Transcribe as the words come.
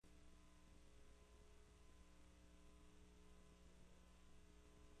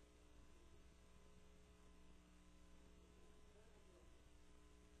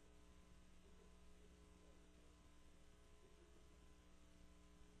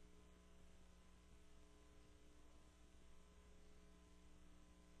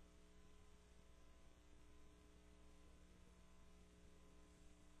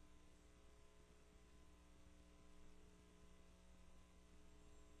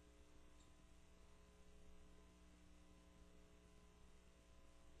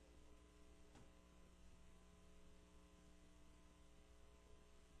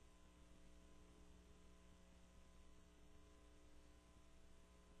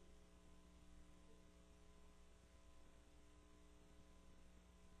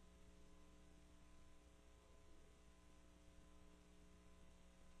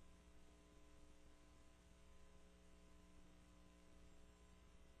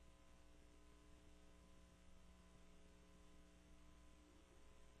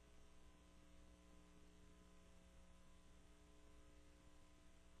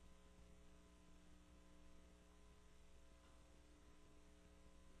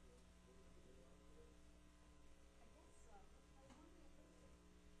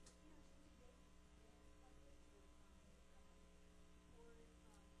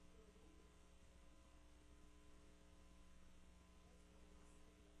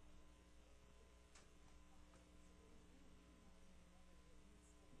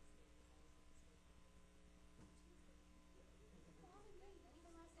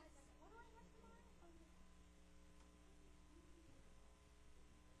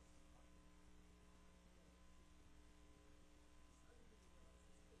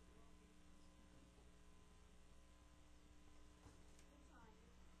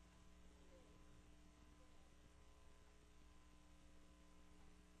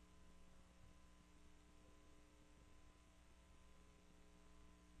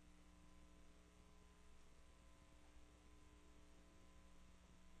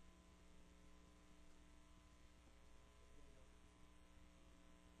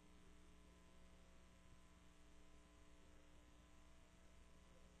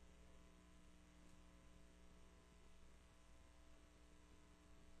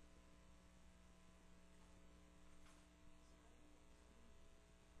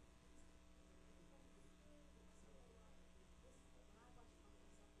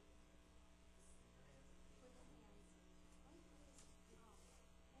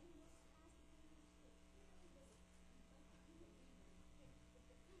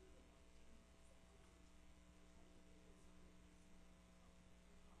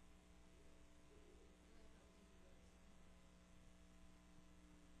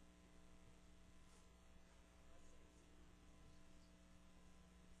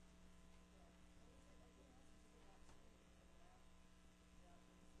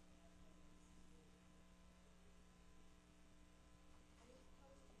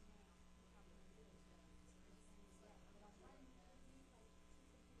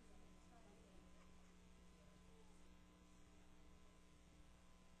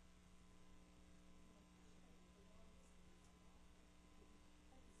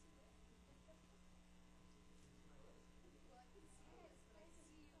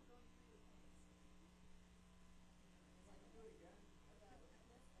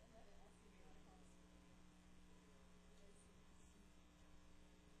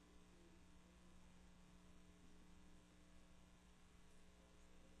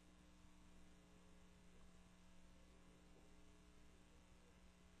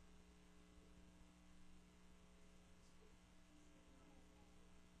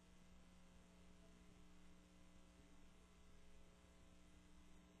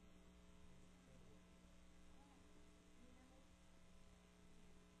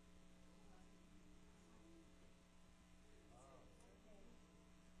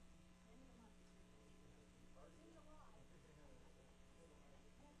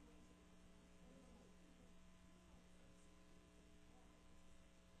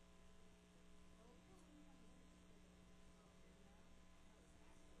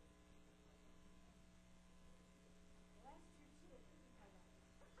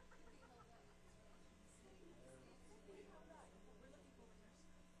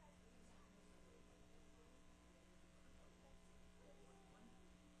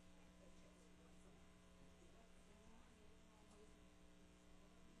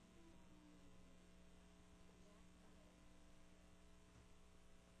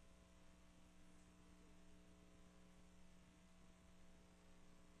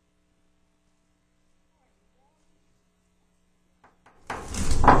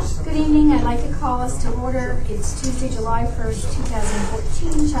Good evening. I'd like to call us to order. It's Tuesday, July 1st,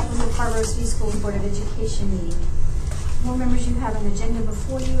 2014, Chapel Hill Carrboro City Schools Board of Education meeting. More members, you have an agenda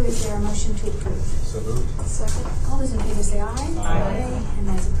before you. Is there a motion to approve? So moved. Second. All those in favor say aye. Aye. And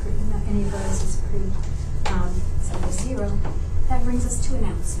that's approved. Not any of those is approved. 7-0. That brings us to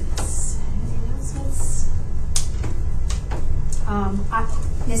announcements. Any announcements?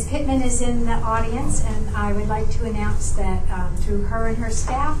 Ms. Pittman is in the audience, and I would like to announce that through her and her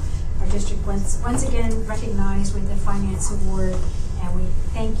staff, our district once again recognized with the Finance Award, and we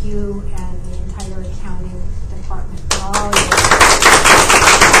thank you and the entire accounting department for all your.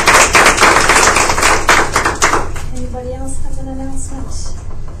 Anybody else have an announcement?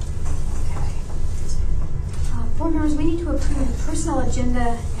 Okay. Board members, we need to approve the personnel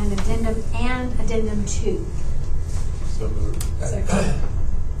agenda and addendum 2. So moved. Second.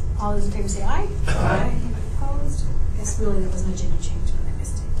 All those in favor say aye. Aye. Anybody opposed? I guess really there was an agenda change, but I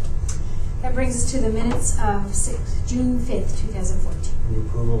missed it. That brings us to the minutes of June 5th, 2014. Move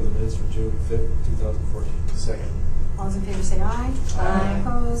approval of the minutes from June 5th, 2014. Second. All those in favor say aye. Aye.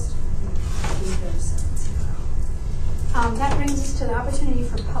 Opposed? That brings us to the opportunity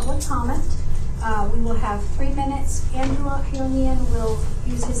for public comment. We will have 3 minutes. Andrew Hionian will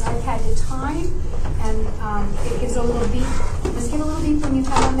use his iPad to time, and it gives a little beep. Does it give a little beep when you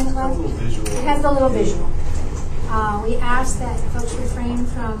have 1 minute left? A little visual. It has the little visual. We ask that folks refrain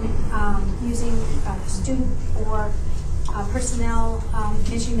from using student or personnel,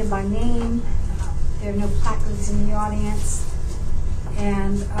 mentioning them by name. There are no placards in the audience.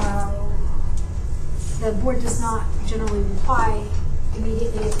 And the board does not generally reply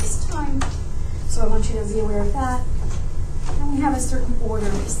immediately at this time. So I want you to be aware of that. And we have a certain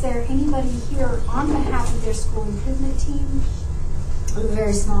order. Is there anybody here on behalf of their school improvement team? We have a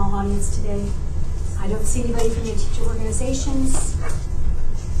very small audience today. I don't see anybody from your teacher organizations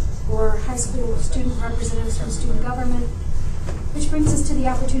or high school student representatives from student government, which brings us to the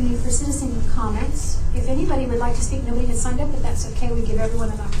opportunity for citizen comments. If anybody would like to speak, nobody has signed up, but that's okay. We give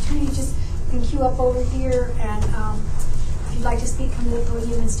everyone an opportunity. Just you can queue up over here, and if you'd like to speak, come to the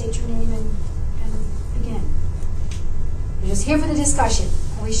podium and state your name and begin. We're just here for the discussion.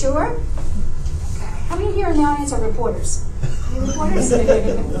 Are we sure? Okay. How many here in the audience are reporters? Any reporters?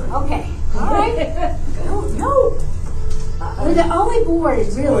 Okay. All right. No. We're the only board,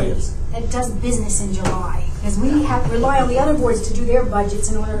 really, that does business in July, because we rely on the other boards to do their budgets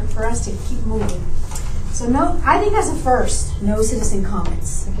in order for us to keep moving. So no, I think that's a first. No citizen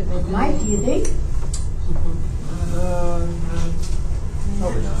comments. Mike, do you think?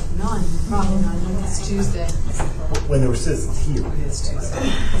 Probably not. None. Probably not. It's Tuesday. When there were citizens here. It's Tuesday.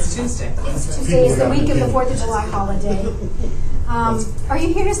 It's Tuesday. Tuesday is the week of the 4th of July holiday. Are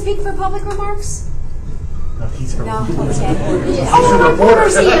you here to speak for public remarks? No, he's from. No. Okay. Oh, a reporter.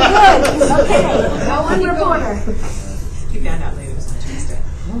 See, you're good. Okay. No one reporter. You found out later. It was on Tuesday.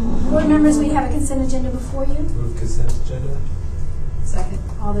 Board members, we have a consent agenda before you. Move consent agenda. Second.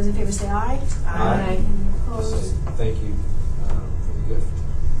 All those in favor say aye. Aye. Any Also, opposed? thank you for the gift.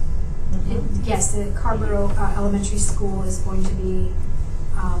 Yes, the Carrboro Elementary School is going to be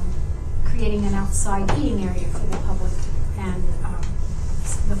creating an outside eating area for the public, and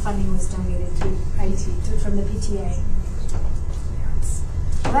the funding was donated from the PTA.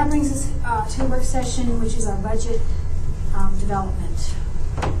 Well, that brings us to a work session, which is our budget development.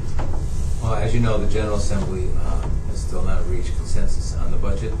 Well, as you know, the General Assembly has still not reached consensus on the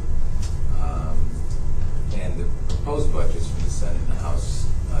budget, and the proposed budgets from the Senate and the House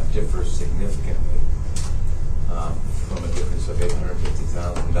differ significantly, from a difference of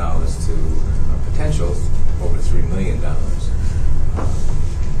 $850,000 to a potential over $3 million.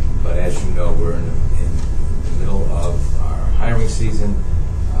 But as you know, we're in the middle of our hiring season,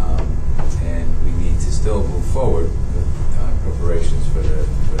 and we need to still move forward with preparations for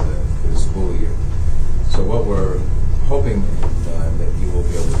the school year. So what we're hoping that you will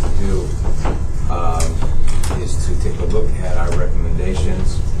be able to do is to take a look at our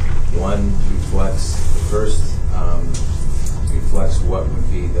recommendations. One reflects what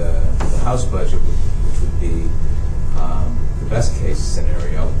would be the House budget, which would be the best case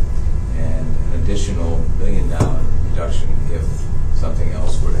scenario, and an additional $1 million reduction if something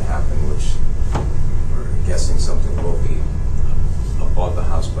else were to happen, which we're guessing something will be above the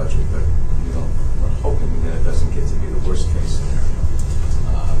House budget, but we're hoping that it doesn't get to be the worst case scenario.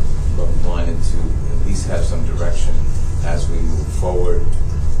 But we wanted to at least have some direction as we move forward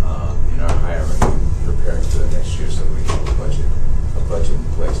in our hiring, preparing for the next year, so we have a budget in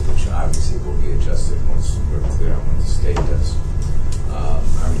place, which obviously will be adjusted once we're clear on what the state does.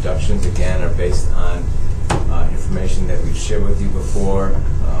 Our reductions, again, are based on information that we've shared with you before.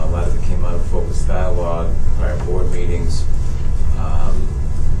 A lot of previous dialogue, prior board meetings,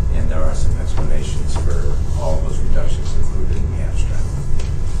 and there are some explanations for all of those reductions included in the abstract.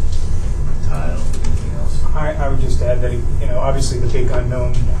 I don't think anything else. I would just add that, obviously the big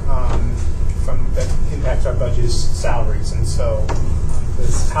unknown that impacts our budget is salaries. And so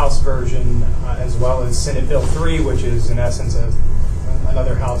this House version, as well as Senate Bill 3, which is in essence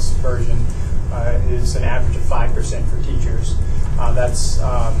another House version, is an average of 5% for teachers. That's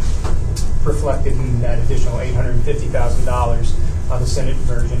reflected in that additional $850,000. The Senate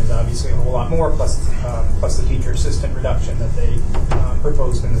version is obviously a whole lot more, plus the teacher assistant reduction that they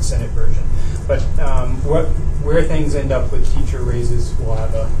proposed in the Senate version. But where things end up with teacher raises will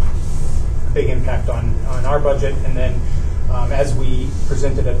have a big impact on our budget. And then as we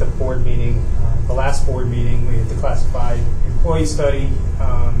presented at the board meeting, the last board meeting, we had the classified employee study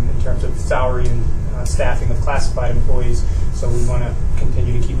in terms of salary and staffing of classified employees. So we want to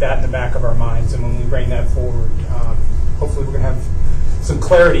continue to keep that in the back of our minds. And when we bring that forward, hopefully we're going to have some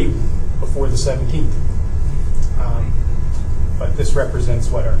clarity before the 17th. But this represents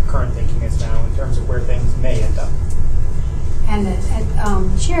what our current thinking is now in terms of where things may end up. And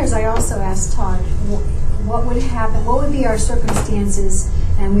at chairs, I also asked Todd, what would happen, what would be our circumstances,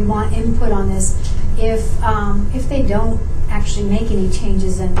 and we want input on this, if they don't actually make any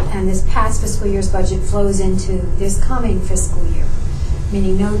changes and this past fiscal year's budget flows into this coming fiscal year,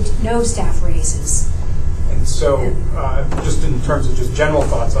 meaning no staff raises. And so just in terms of just general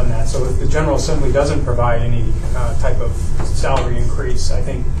thoughts on that, so if the General Assembly doesn't provide any type of salary increase, I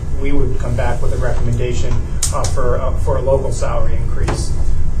think we would come back with a recommendation for a local salary increase.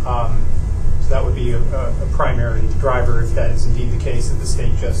 So that would be a primary driver if that is indeed the case, that the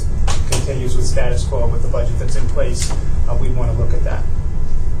state just continues with status quo with the budget that's in place. We'd want to look at that.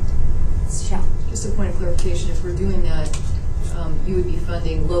 Shall. Just a point of clarification, if we're doing that, you would be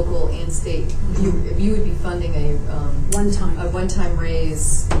funding local and state. You would be funding a one-time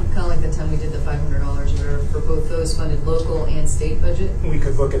raise, kind of like the time we did the $500 or whatever, for both those funded local and state budget. We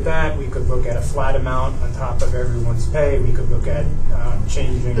could look at that. We could look at a flat amount on top of everyone's pay. We could look at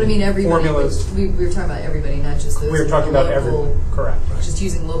changing But I mean, everybody. formulas. We were talking about everybody, not just those. We were talking about local, everyone. Correct. Just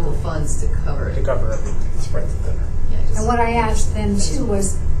using local funds to cover it. To cover everything. Spread it thinner. Yeah, And what I asked them too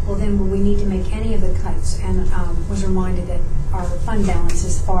was, well then, will we need to make any of the cuts? And was reminded that our fund balance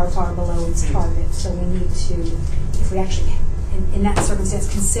is far, far below its target. So we need to, if we actually, in that circumstance,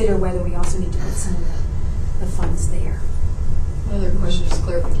 consider whether we also need to put some of the funds there. Another question, just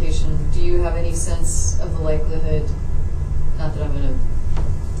clarification. Do you have any sense of the likelihood, not that I'm going to,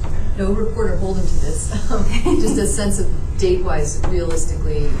 no reporter hold him to this, just a sense of date-wise,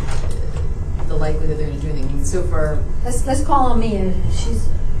 realistically, the likelihood they're going to do anything? So far, Let's call on Mia. She's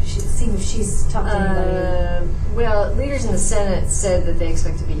see if she's talked to anybody. Well, leaders in the Senate said that they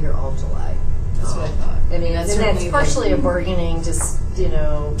expect to be here all July. that's what I thought. I mean, That's and that's certainly partially a bargaining, just,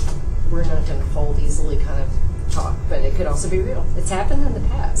 we're not going to fold easily kind of talk, but it could also be real. It's happened in the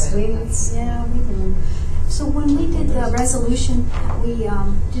past. We can. So when we did the resolution, we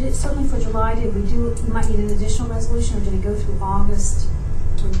did it certainly for July. Did we do? We might need an additional resolution, or did it go through August?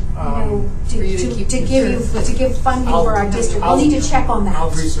 For you to keep to give funding for our district. We'll need to check on that. I'll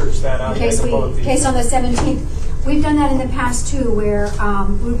research that out. In case on the 17th, we've done that in the past too, where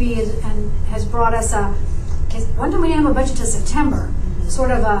Ruby has brought us one time we didn't have a budget till September, sort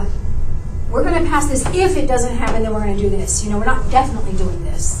of we're going to pass this if it doesn't happen, then we're going to do this. We're not definitely doing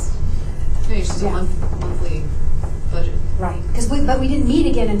this. No, it's just a monthly budget. Right, but we didn't meet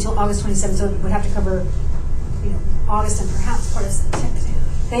again until August 27th, so it would have to cover, August and perhaps part of September.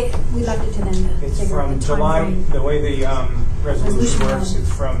 We left it to them to It's figure out from the July, time frame. the way the resolution works, one.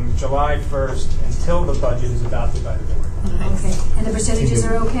 it's from July 1st until the budget is adopted by the board. Okay, and the percentages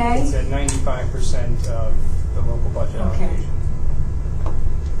are okay? It's at 95% of the local budget Okay. allocation. All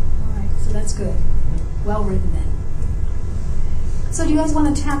right, so that's good. Well written then. So do you guys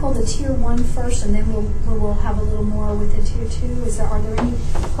want to tackle the tier 1 first, and then we'll have a little more with the tier 2? Are there any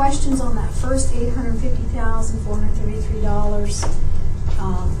questions on that first $850,433?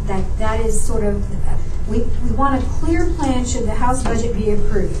 That is sort of, we want a clear plan should the House budget be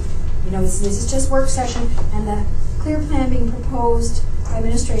approved. This is just work session, and the clear plan being proposed by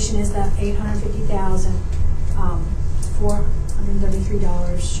administration is that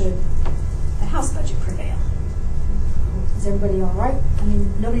 $850,433 should the House budget prevail. Is everybody all right? I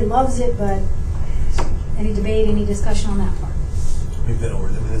mean, nobody loves it, but any debate, any discussion on that part? We've been over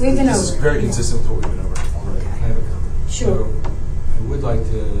it. We've been This over is it, very yeah. consistent with what we've been over already. Okay. I have a comment. Sure. So, I would like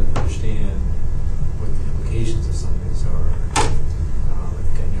to understand what the implications of some of these are. I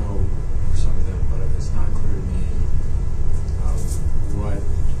think I know for some of them, but it's not clear to me what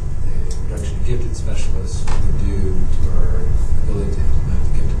the reduction in gift gifted specialists would do to our ability to implement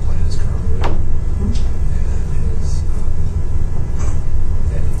the gifted plan is currently written. And is,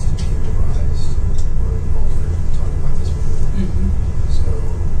 that needs to be revised or altered. We talked about this before. So,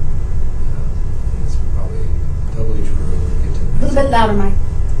 it's probably doubly true. A little bit louder, Mike.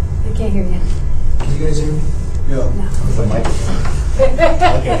 I can't hear you. Can you guys hear me? No. With the microphone. I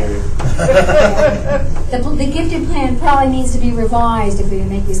can hear you. The gifted plan probably needs to be revised if we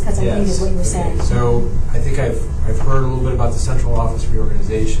make these cuts, I think is what you were saying. Okay. So I think I've heard a little bit about the central office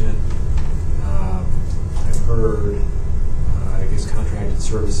reorganization. I've heard, I guess, contracted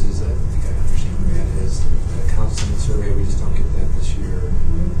services. I think I understand what that is. The counseling survey, we just don't get that this year.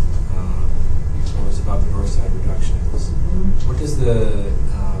 You told us about the north side reductions. What does the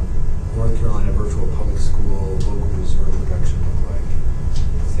North Carolina Virtual Public School local reserve reduction look like?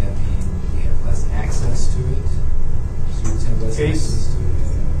 Does that mean we have less access to it? Students have less access to it?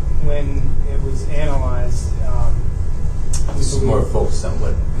 When it was analyzed, This is more focused on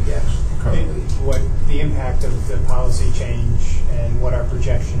what we actually currently. what the impact of the policy change and what our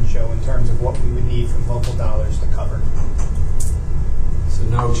projections show in terms of what we would need from local dollars to cover. So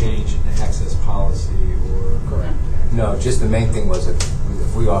no change in the access policy or Correct. No, just the main thing was if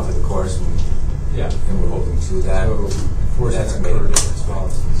we offer the course and Yeah. we're holding to that. So enforcing that's the made a current difference.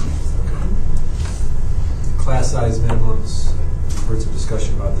 policies. Okay. Class size minimums. I've heard some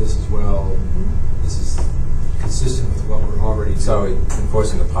discussion about this as well. This is consistent with what we're already doing. So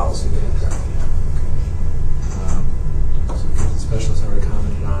enforcing the policy that we currently have. So gifted specialists I already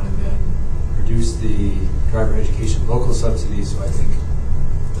commented on, and then reduce the driver education local subsidies. So I think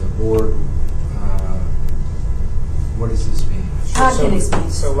the board, what does this mean? Todd can explain.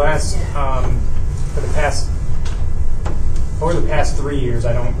 So last, over the past 3 years,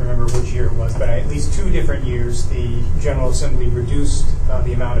 I don't remember which year it was, but at least 2 different years, the General Assembly reduced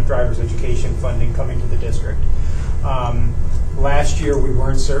the amount of driver's education funding coming to the district. Last year, we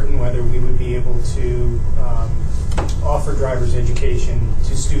weren't certain whether we would be able to offer driver's education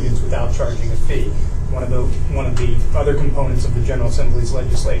to students without charging a fee. One of the other components of the General Assembly's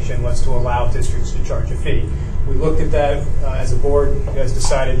legislation was to allow districts to charge a fee. We looked at that as a board. You guys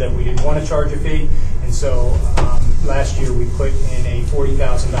decided that we didn't want to charge a fee, and so last year we put in a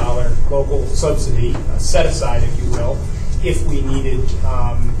 $40,000 local subsidy set aside, if you will, if we needed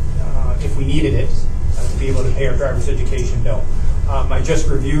it to be able to pay our driver's education bill. I just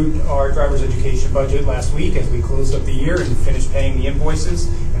reviewed our driver's education budget last week as we closed up the year and finished paying the invoices,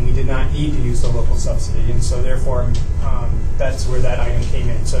 and we did not need to use the local subsidy, and so therefore that's where that item came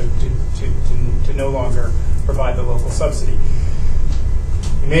in. So to no longer provide the local subsidy.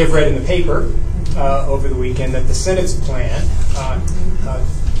 You may have read in the paper over the weekend that the Senate's plan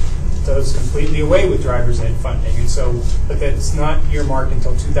does completely away with driver's ed funding, and so, but that's not earmarked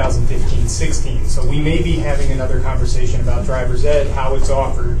until 2015-16. So we may be having another conversation about driver's ed, how it's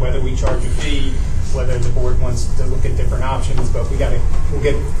offered, whether we charge a fee, whether the board wants to look at different options. But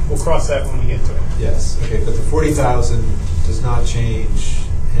we'll cross that when we get to it. Yes. Okay, but the 40,000 does not change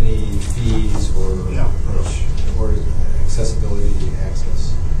any fees or or accessibility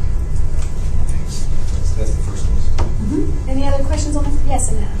access. Thanks. That's the first one. Any other questions on the,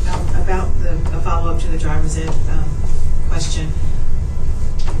 yes, Annette? About a follow-up to the driver's ed question,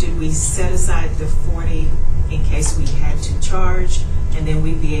 did we set aside the 40 in case we had to charge, and then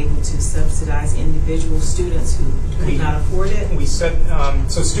we'd be able to subsidize individual students who could not afford it? We set,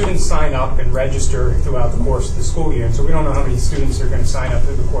 so students sign up and register throughout the course of the school year, and so we don't know how many students are going to sign up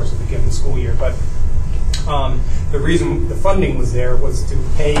through the course of the given school year, but the reason the funding was there was to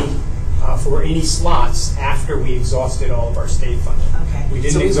pay for any slots after we exhausted all of our state funding. Okay. We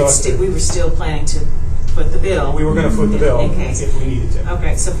didn't so exhaust it. we were still planning to foot the bill. We were going to foot the bill in case. if we needed to.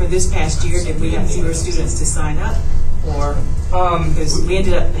 Okay, so for this past year, did we have fewer students to sign up? Or because we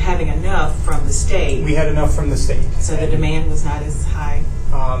ended up having enough from the state. We had enough from the state. So the demand was not as high?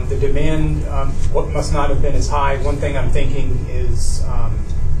 The demand what must not have been as high. One thing I'm thinking is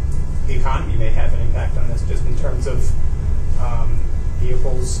the economy may have an impact on this, just in terms of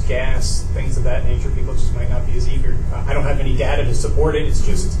vehicles, gas, things of that nature. People just might not be as eager. I don't have any data to support it. It's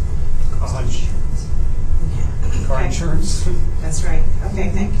just a hunch. Car Okay. insurance. That's right. Okay,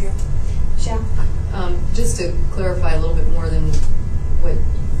 thank you. Michelle? Just to clarify a little bit more than what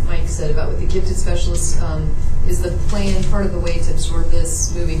Mike said about with the gifted specialists, is the plan part of the way to absorb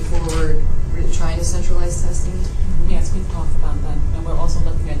this moving forward, trying to centralize testing? Yes, we've talked about that, and we're also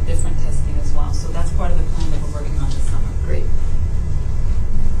looking at different testing as well. So that's part of the plan that we're working on this summer. Great.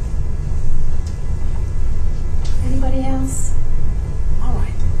 Anybody else? All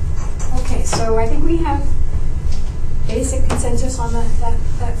right. Okay, so I think we have basic consensus on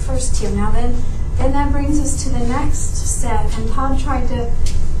that first tier. Now then, then that brings us to the next set, and Todd tried to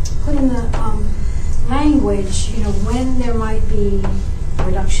put in the language, when there might be a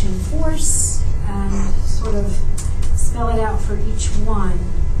reduction in force, and sort of spell it out for each one.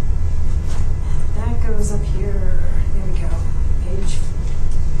 That goes up here. There we go. Page.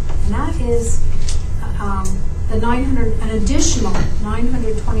 And that is the an additional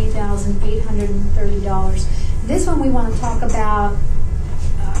 $920,830. This one we want to talk about.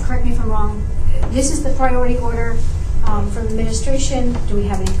 Correct me if I'm wrong. This is the priority order from administration. Do we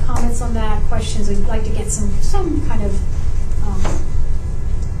have any comments on that? Questions? We'd like to get some kind of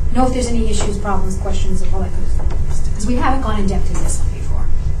know if there's any issues, problems, questions, all that kind of stuff. Because we haven't gone in depth in this one before.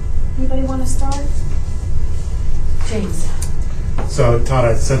 Anybody want to start? James. So, Todd,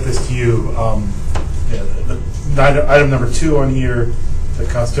 I sent this to you. Item number 2 on here, the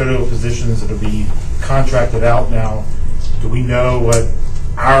custodial positions that will be contracted out now. Do we know what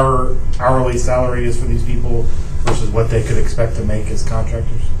our hourly salary is for these people versus what they could expect to make as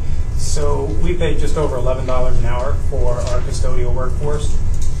contractors? So we pay just over $11 an hour for our custodial workforce,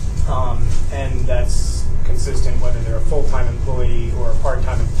 and that's consistent whether they're a full-time employee or a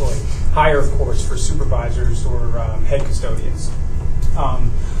part-time employee. Higher, of course, for supervisors or head custodians.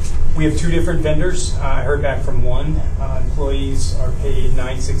 We have 2 different vendors. I heard back from one. Employees are paid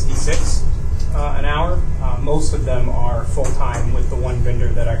 $9.66 an hour. Most of them are full-time with the one vendor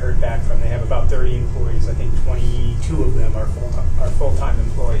that I heard back from. They have about 30 employees. I think 22 of them are full-time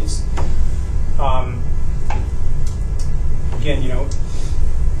employees. Again,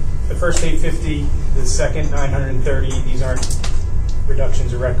 the first $850, the second $930. These aren't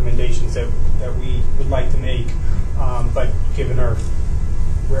reductions or recommendations that we would like to make, but given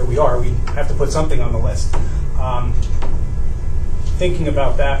where we are, we have to put something on the list. Thinking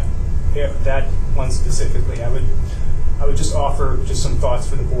about that one specifically, I would just offer just some thoughts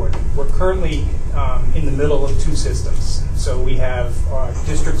for the board. We're currently in the middle of 2 systems. So we have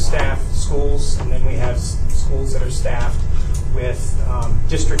district staff schools, and then we have schools that are staffed with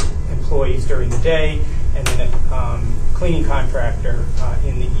district employees during the day, and then a cleaning contractor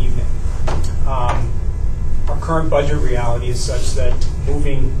in the evening. Our current budget reality is such that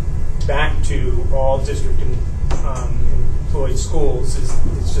moving back to all district employed schools is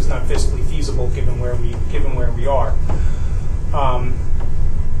just not fiscally feasible given where we are.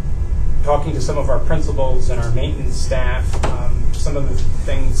 Talking to some of our principals and our maintenance staff, some of the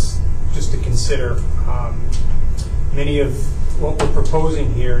things just to consider. Many of what we're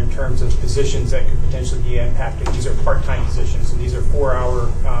proposing here in terms of positions that could potentially be impacted, these are part-time positions, so these are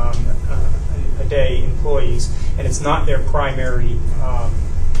 4-hour a day employees, and it's not their primary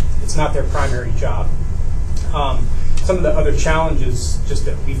job. Some of the other challenges just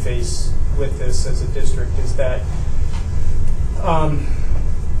that we face with this as a district is that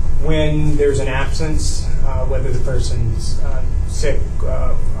when there's an absence, whether the person's sick,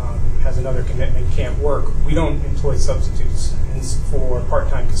 has another commitment, can't work, we don't employ substitutes for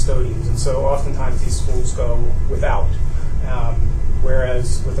part-time custodians, and so oftentimes these schools go without.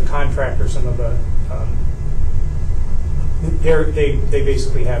 Whereas with a contractor, some of the they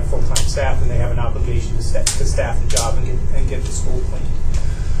basically have full-time staff, and they have an obligation to staff the job and get the school cleaned.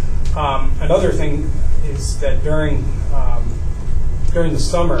 Another thing is that during the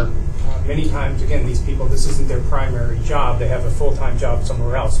summer, many times, again, these people, this isn't their primary job. They have a full-time job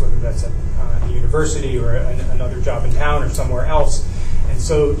somewhere else, whether that's at a university or another job in town or somewhere else. And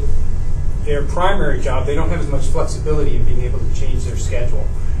so their primary job, they don't have as much flexibility in being able to change their schedule.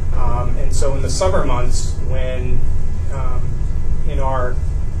 And so in the summer months, when in our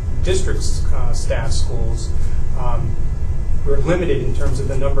district staff schools, we're limited in terms of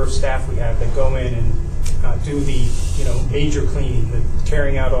the number of staff we have that go in and do the major cleaning, the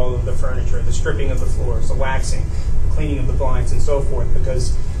tearing out all of the furniture, the stripping of the floors, the waxing, the cleaning of the blinds, and so forth,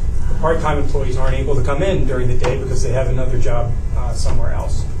 because the part-time employees aren't able to come in during the day because they have another job somewhere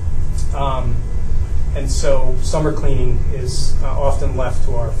else. And so summer cleaning is often left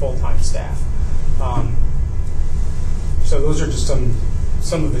to our full-time staff. So those are just some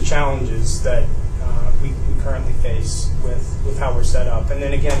of the challenges that we currently face with how we're set up. And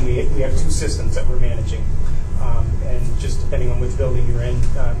then again, we have 2 systems that we're managing. And just depending on which building you're in,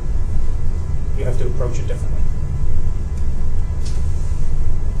 you have to approach it differently.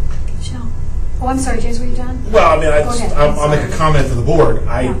 Michelle. Oh, I'm sorry, James, were you done? Well, I mean, I'll make a comment for the board.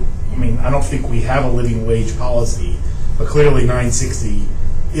 Yeah. I mean, I don't think we have a living wage policy, but clearly $9.60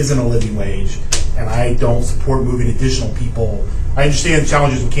 isn't a living wage, and I don't support moving additional people. I understand the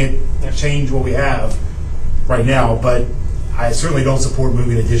challenges. We can't change what we have right now, but I certainly don't support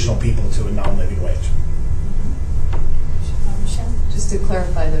moving additional people to a non-living wage. Michelle? Just to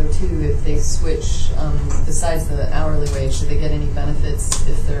clarify though too, if they switch, besides the hourly wage, do they get any benefits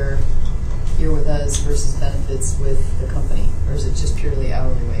if they're here with us versus benefits with the company? Or is it just purely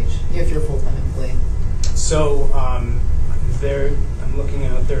hourly wage, if you're a full-time employee? So I'm looking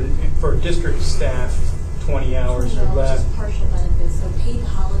out there, for district staff, 20 hours or less. Just partial benefits, so paid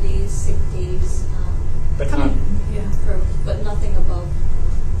holidays, sick days, But not, but nothing above,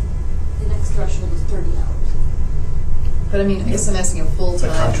 the next threshold is 30 hours. But I mean, I guess I'm asking a The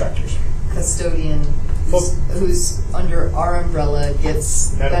full-time contractors. custodian who's under our umbrella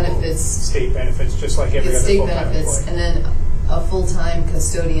gets medical, benefits, state benefits, just like every gets other state full-time benefits, employee. and then a full-time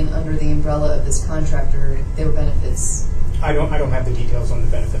custodian under the umbrella of this contractor, their benefits. I don't have the details on the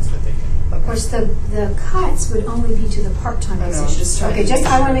benefits that they get. Of course, the cuts would only be to the part-time I know, I'm positions. just trying to Okay, make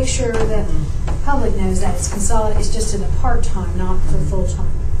I want to sure. make sure that the public knows that it's consolidated, it's just to the part-time, not for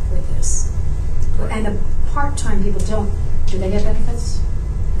full-time with this. Correct. And the part-time people do they get benefits?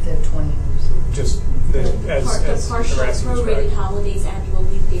 They have 20 hours. Just as Partial Erasmus prorated described. holidays, annual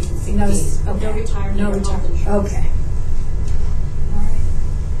leave days, and sick days. Okay. No retirement No or health retirement. insurance. Okay.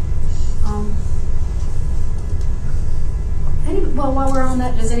 All right. Well, while we're on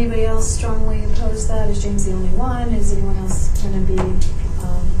that, does anybody else strongly oppose that? Is James the only one? Is anyone else going to be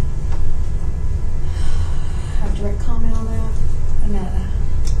have direct comment on that? Annette?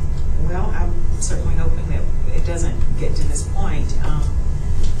 Well, I'm certainly hoping that it doesn't get to this point. I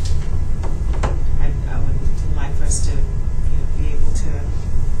would like for us to be able to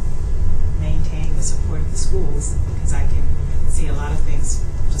maintain the support of the schools, because I can see a lot of things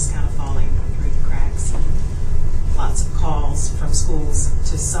just kind of falling through the cracks. And lots of calls from schools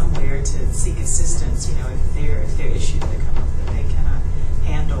to somewhere to seek assistance, if there are issues that come up that they cannot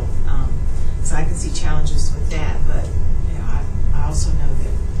handle. So I can see challenges with that, but I also know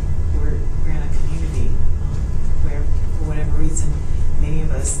that we're in a community where, for whatever reason, many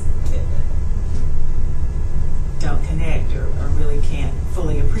of us don't connect or really can't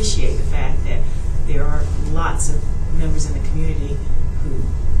fully appreciate the fact that there are lots of members in the community who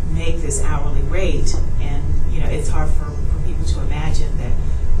make this hourly rate, and it's hard for people to imagine that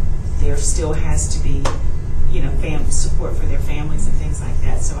there still has to be support for their families and things like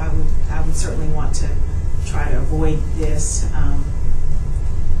that. So I would certainly want to try to avoid this, I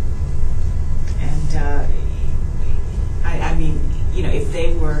mean, if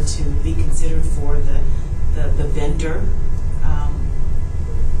they were to be considered for the vendor,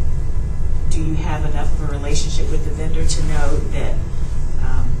 do you have enough of a relationship with the vendor to know that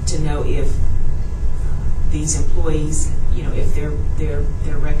if these employees, if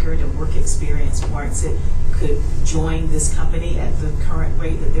their record and work experience warrants it, could join this company at the current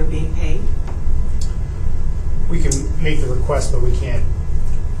rate that they're being paid? We can make the request, but we can't,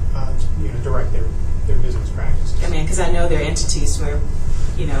 direct their business practices. I mean, because I know there are entities where,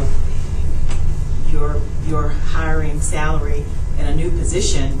 your hiring salary in a new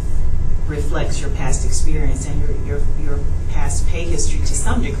position reflects your past experience and your past pay history to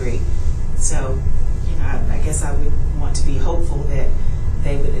some degree. So, I guess I would want to be hopeful that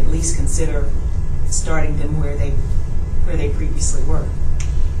they would at least consider starting them where they previously were.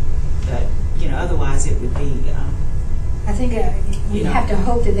 But otherwise it would be. I think you have to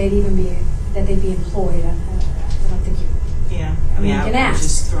hope that they'd be employed. I don't think you. Yeah, You I can was ask,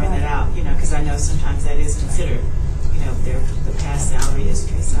 just throwing right. that out, because I know sometimes that is considered, the past salary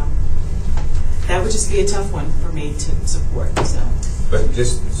history. So that would just be a tough one for me to support. So. But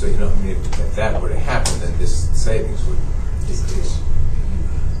just so you know, if that were to happen, then this savings would decrease.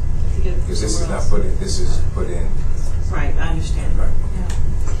 Because this is not put in, this is put in. Right, I understand. Right.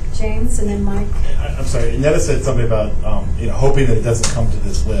 James and then Mike. I'm sorry, Netta said something about hoping that it doesn't come to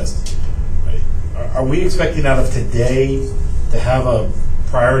this list. Are we expecting out of today to have a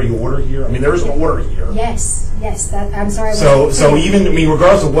priority order here? I mean, there is an order here. Yes. I'm sorry. So even,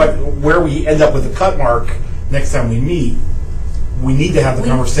 regardless of where we end up with the cut mark next time we meet, we need to have the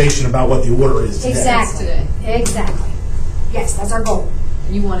conversation about what the order is today. Exactly. Today. Exactly. Yes, that's our goal.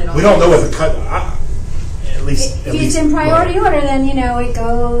 You want it on. We don't know what the cut. At least. If it's in priority order, then it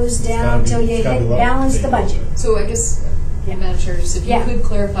goes down until you balance the budget. So I guess, Yeah. Madam Chair, just if you Yeah. could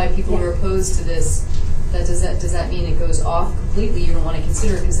clarify people who are opposed to this, does that mean it goes off completely? You don't want to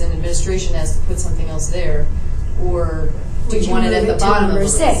consider it because then administration has to put something else there, or do Would you want it at move the to bottom of number the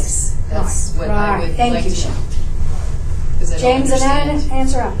 6? list? That's Right. what I would Thank like you, to know. Sean. 'Cause I don't James and understand. Ed,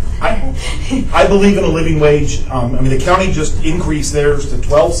 answer up. I believe in a living wage. The county just increased theirs to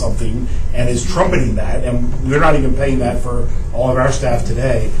 12 something and is trumpeting that, and we're not even paying that for all of our staff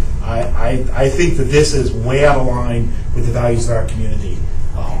today. I think that this is way out of line with the values of our community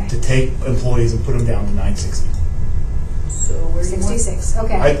to take employees and put them down to $9.60. So where you want. 66,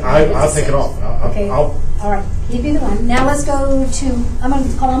 okay. I'll take it off. Okay, I'll all right, he'd be the one. Now let's go to, I'm going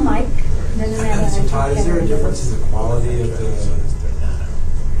to call on Mike. And then So Todd, is there a difference in the quality of the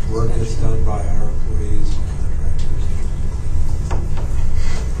work that's done by our employees and contractors?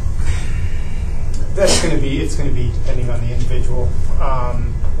 It's going to be depending on the individual.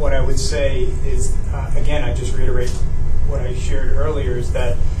 What I would say is, again, I just reiterate what I shared earlier, is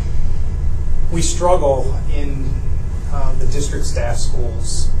that we struggle in the district staff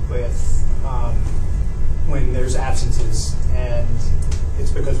schools with when there's absences, and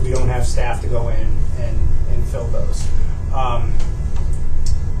it's because we don't have staff to go in and fill those.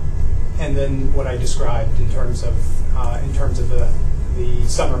 And then what I described in terms of the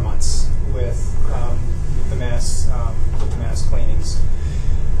summer months with the mass cleanings.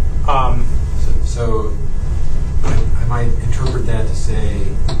 So I might interpret that to say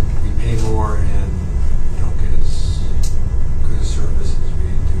we pay more and don't get as good a service as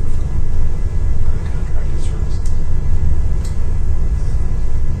we do for the contracted services.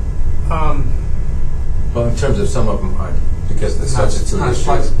 Well, in terms of some of them aren't, because the substitute Not as issue.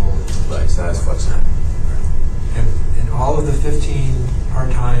 flexible. Right, it's not as flexible. And all of the 15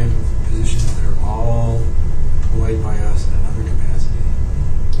 part-time positions, they're all employed by us in another capacity.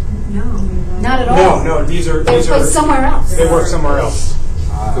 No, not at all. No, these are They work somewhere else. They work somewhere else.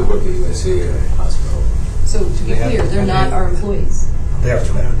 Could work at UNC or a hospital. So to be They have- clear, they're not our employees. They are. I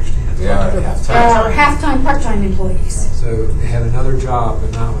understand. They are at half-time. Half-time, part-time employees. So they have another job,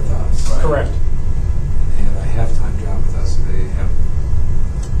 but not with us. Right. Correct. And they have a half-time job with us, so they have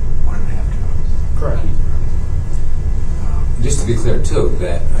 1.5 jobs. Correct. Just to be clear too,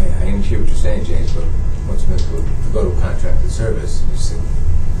 that I hear what you're saying, James, but once we go to contracted service, you said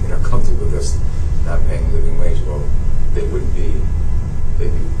you're not comfortable with us not paying living wage. Well, they'd be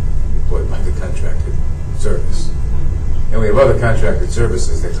employed by the contracted service. And we have other contracted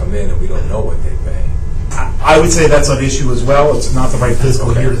services that come in and we don't know what they pay. I would say that's an issue as well. It's not the right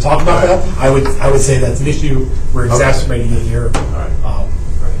fiscal year to talk about that. I would say that's an issue. We're exacerbating it here. All right.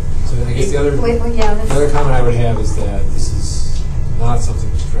 Right. So I guess the other comment I would have is that this is not something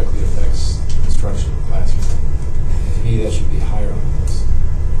which directly affects instruction in the classroom. And to me, that should be higher on the list.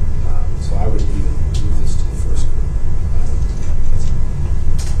 So I would even move this to the first group.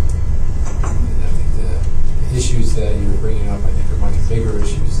 And I think the issues that you're bringing up, I think, are much bigger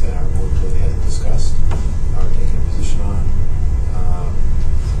issues that our board really hasn't discussed or taken a position on.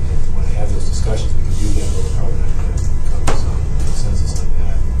 And when I have those discussions, we can do that, but we're probably not going to come to some consensus on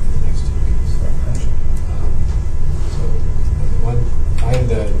that in the next 2 weeks. So the one item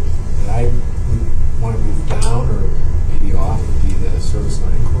that I would want to move down or maybe off would be the service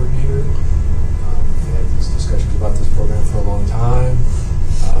learning coordinator. We had these discussions about this program for a long time.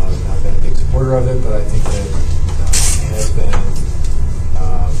 Not been a big supporter of it, but I think that it has been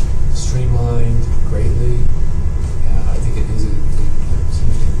streamlined greatly. And I think it is a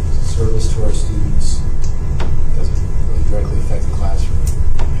significant service to our students. It doesn't really directly affect the classroom.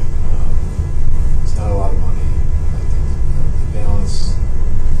 It's not a lot of money. I think the balance,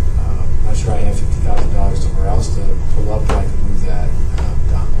 I'm not sure I have $50,000 somewhere else to pull up, but I can move that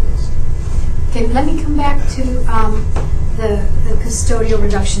down the list. Okay, let me come back to the custodial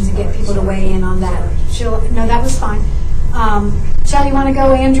reductions and get people to weigh in on that. No, that was fine. Shall you want to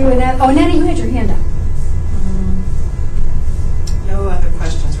go, Andrew? And Annette, you had your hand up. No other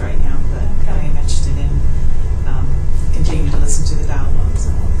questions right now, but I am interested in continuing to listen to the dialogues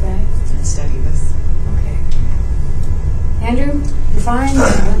and study this. Okay. Andrew, you're fine?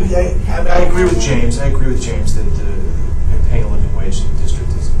 I agree with James. I agree with James that paying a living wage to the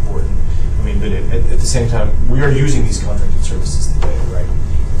district is important. I mean, but at the same time, we are using these contracted services today, right?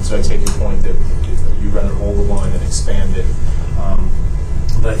 And so I take your point that you'd rather hold the line and expand it.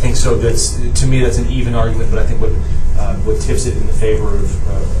 But I think so. To me, that's an even argument. But I think what tips it in the favor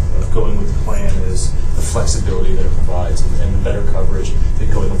of going with the plan is the flexibility that it provides and the better coverage than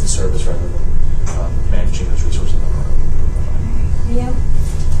going with the service rather than managing those resources on our own. Yeah.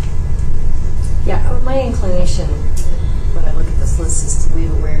 Yeah, my inclination when I look at this list is to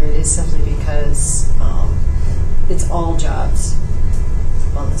leave it where it is simply because it's all jobs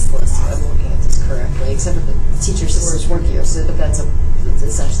on this list, if I'm looking at this correctly, except for the teacher assistant's work year, so that's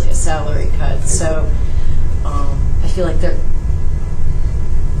essentially a salary cut. So I feel like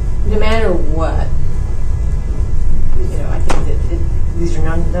no matter what, I think that these are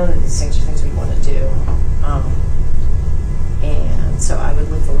none of these things are things we want to do. And so I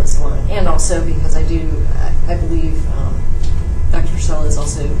would leave the list alone. And also because I believe Dr. Purcell has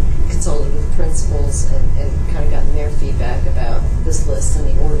also consulted with principals and kind of gotten their feedback about this list and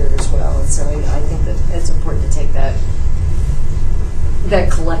the order as well. And so I think that it's important to take that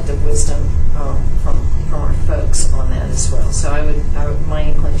that collective wisdom from our folks on that as well. So my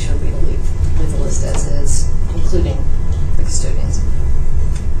inclination would be to leave the list as is, including the custodians.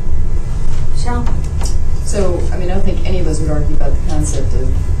 Michelle? So, I mean, I don't think any of us would argue about the concept of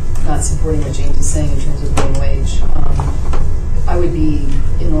not supporting what James is saying in terms of living wage. I would be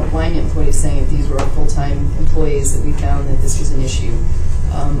in alignment with what he's saying if these were our full-time employees that we found that this was an issue.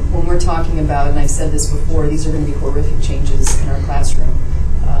 When we're talking about, and I've said this before, these are going to be horrific changes in our classroom.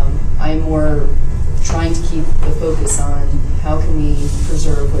 I'm more trying to keep the focus on how can we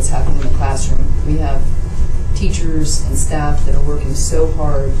preserve what's happening in the classroom. We have teachers and staff that are working so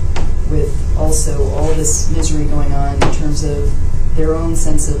hard with also all this misery going on in terms of their own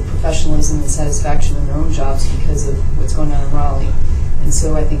sense of professionalism and satisfaction in their own jobs because of what's going on in Raleigh. And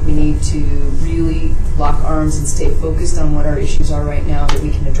so I think we need to really lock arms and stay focused on what our issues are right now that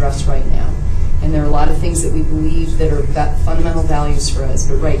we can address right now. And there are a lot of things that we believe that are fundamental values for us,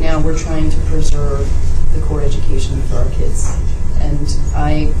 but right now we're trying to preserve the core education for our kids. And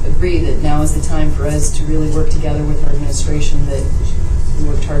I agree that now is the time for us to really work together with our administration that we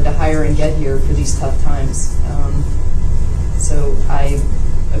worked hard to hire and get here for these tough times. So I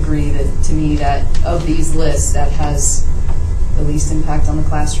agree that, to me, that of these lists, that has the least impact on the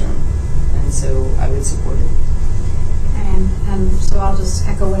classroom. And so I would support it. And so I'll just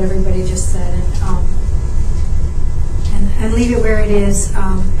echo what everybody just said and leave it where it is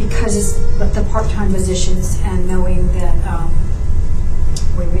because it's the part-time positions and knowing that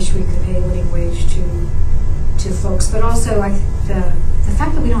we wish we could pay a living wage to folks. But also the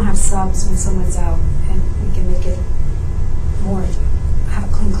fact that we don't have subs when someone's out and we can make it more, have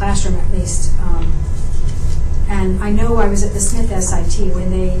a clean classroom at least. And I know I was at the Smith SIT when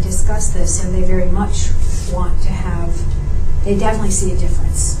they discussed this, and they very much want to have, they definitely see a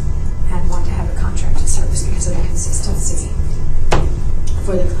difference and want to have a contracted service because of the consistency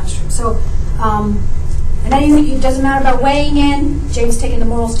for the classroom. So, and then it doesn't matter about weighing in. James taking the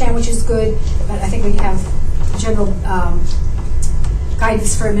moral stand, which is good, but I think we have general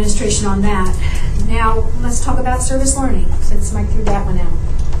guidance for administration on that. Now, let's talk about service learning, since Mike threw that one out.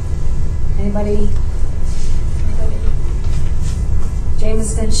 Anybody?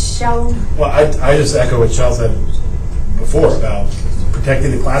 James, then Shell? Well, I just echo what Shell said before about protecting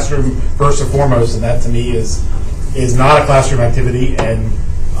the classroom first and foremost, and that to me is not a classroom activity, and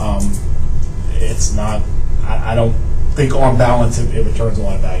it's not, I don't think on balance it returns a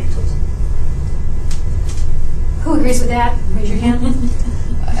lot of value to us. Who agrees with that? Raise your hand.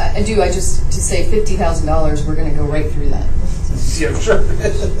 I do. To say $50,000, we're going to go right through that. Yeah, sure.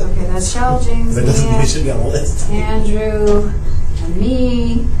 Okay, that's Shell, James, That doesn't mean it should be on the list. Andrew, and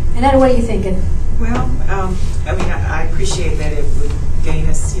me. Annette, what are you thinking? Well, I mean, I appreciate that it would gain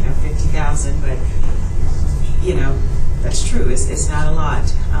us, 50,000, but, that's true. It's not a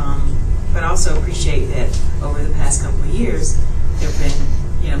lot. But also appreciate that over the past couple of years, there have been,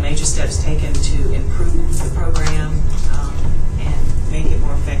 major steps taken to improve the program and make it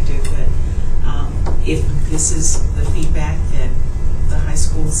more effective. But if this is the feedback that the high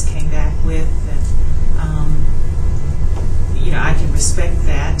schools came back with, then I can respect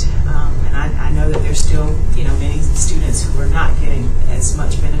that, and I know that there's still, many students who are not getting as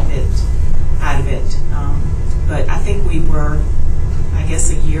much benefit out of it. But I think we were, I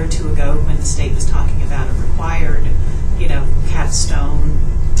guess, a year or two ago when the state was talking about a required, capstone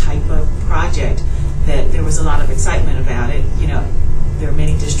type of project, that there was a lot of excitement about it. There are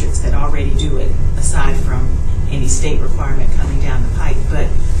many districts that already do it, aside from any state requirement coming down the pike. But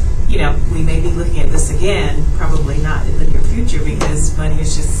we may be looking at this again, probably not in the near future, because money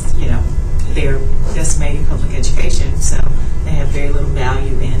is just, they're decimating public education, so they have very little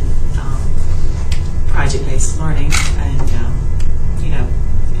value in project-based learning and,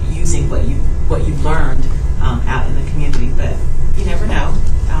 using what you've learned out in the community. But you never know.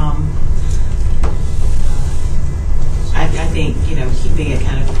 I think, keeping it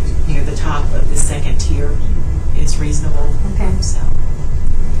kind of near the top of the second tier is reasonable. Okay. So.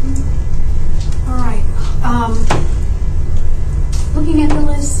 All right. Looking at the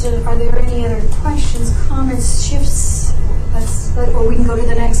list, are there any other questions, comments, shifts? Or we can go to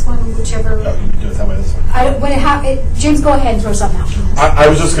the next one, whichever. No, you can do it that way. That's fine. James, go ahead and throw something out. I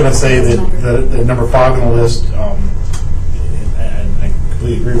was just going to say that the number 5 on the list, and I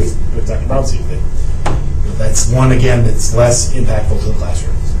completely agree with Dr. Brownstein, that that's one, again, that's less impactful to the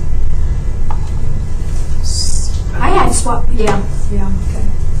classroom. I had swap. Yeah. Okay.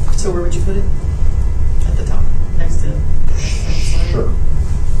 So where would you put it? At the top, next to. Sure.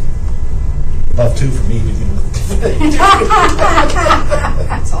 Above 2 for me. It's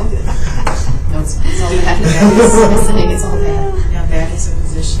all good. No, it's all bad. Listening, it's all bad. Now that is a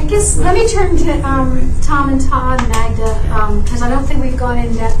position. I guess, let me turn to Tom and Todd and Magda, because I don't think we've gone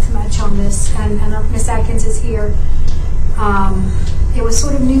in depth much on this, and Ms. Atkins is here. It was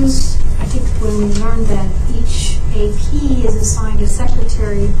sort of news, I think, when we learned that each AP is assigned a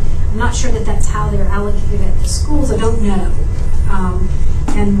secretary. I'm not sure that that's how they're allocated at the schools. I don't know.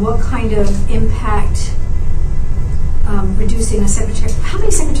 And what kind of impact reducing a secretary. How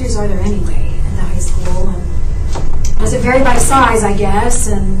many secretaries are there anyway at the high school? And does it vary by size, I guess?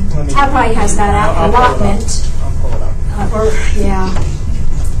 And TAP probably has that allotment. I'll pull it up. Or, yeah.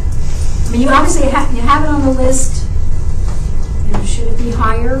 I mean, you obviously have it on the list. You know, should it be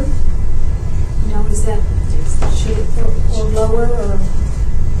higher? You know, is that, should it, or lower, or?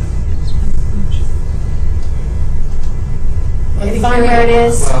 Maybe find where it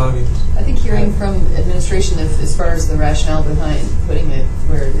is. Well, I mean, I think hearing from administration as far as the rationale behind putting it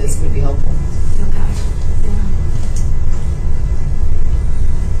where it is would be helpful. Okay. Yeah.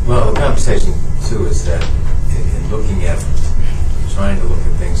 Well, the conversation too is that in looking at, trying to look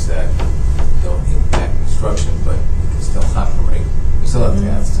at things that don't impact instruction, but can still operate. We still have to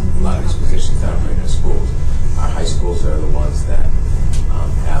have a lot of these positions that operate in schools. Our high schools are the ones that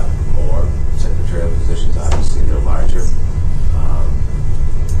have more secretarial positions. Obviously, they're larger.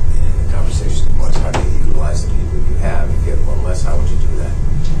 And the conversation was, how do you utilize the people you have? If you have one less, how would you do that?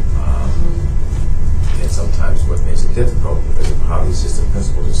 And sometimes what makes it difficult because of how the assistant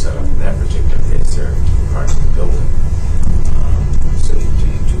principals are set up in that particular case, they're parts of the building. So you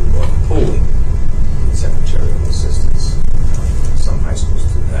do more pooling with secretarial assistants. Some high schools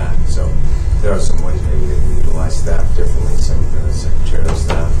do that. So there are some ways maybe they can utilize staff differently, some of the secretarial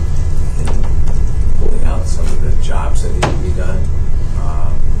staff, in pulling out some of the jobs that need to be done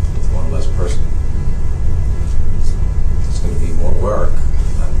with one less person. It's going to be more work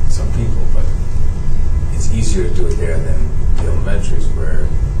on some people, but it's easier to do it there than the elementaries where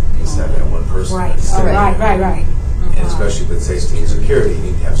you just have that one person. Right. that's All sitting right. there. Right. And especially with safety and security, you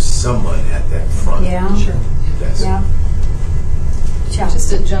need to have someone at that front desk. Yeah.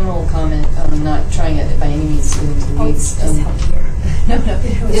 Just a general comment, not trying it by any means to get into the weeds. Just help here.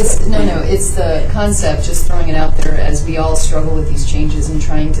 It's the concept, just throwing it out there as we all struggle with these changes and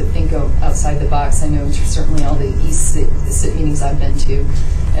trying to think outside the box. I know certainly all the ESIT meetings I've been to,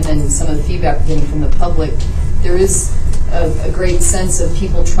 and then some of the feedback we're getting from the public, there is a great sense of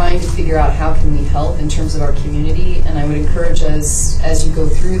people trying to figure out how can we help in terms of our community. And I would encourage us, as you go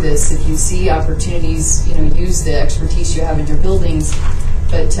through this, if you see opportunities, use the expertise you have in your buildings,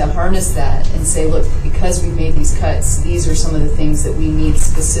 but to harness that and say, look, because we've made these cuts, these are some of the things that we need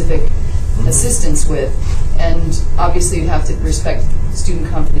specific assistance with. And obviously you have to respect student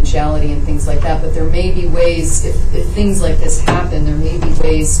confidentiality and things like that, but there may be ways, if things like this happen, there may be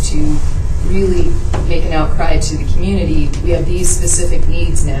ways to really make an outcry to the community. We have these specific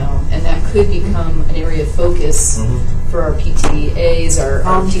needs now, and that could become an area of focus for our PTAs, our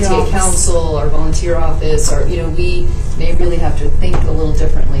PTA council, our volunteer office, we may really have to think a little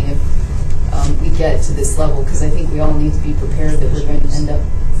differently if we get to this level, because I think we all need to be prepared that we're going to end up.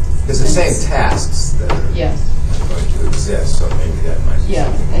 There's the same tasks that are going to exist, so maybe that might be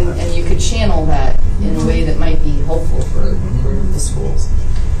something. And you could channel that in a way that might be helpful for the schools.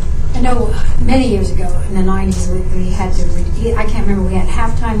 I know many years ago in the 90s we had to, I can't remember, we had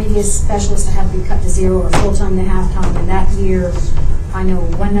halftime media specialists that had to be cut to zero or full-time to halftime. And that year, I know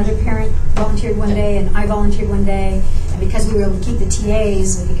one other parent volunteered one day and I volunteered one day. And because we were able to keep the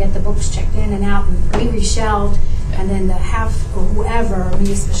TAs, we could get the books checked in and out and we reshelved. And then the half or whoever,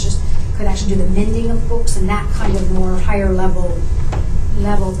 media specialist, could actually do the mending of books and that kind of more higher level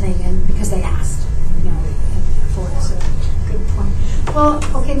thing. And because they asked, for it. So good point. Well,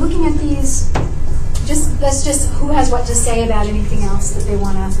 okay, looking at these, who has what to say about anything else that they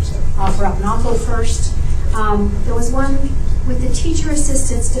want to offer up? And I'll go first. There was one with the teacher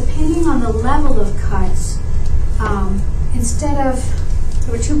assistants, depending on the level of cuts, there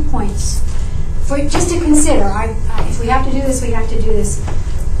were 2 points. Just to consider, if we have to do this, we have to do this.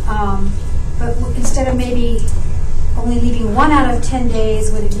 But instead of maybe only leaving 1 out of 10 days,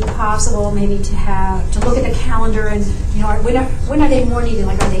 would it be possible maybe to look at the calendar and, when are they more needed?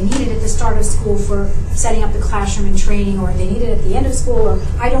 Like, are they needed at the start of school for setting up the classroom and training, or are they needed at the end of school, or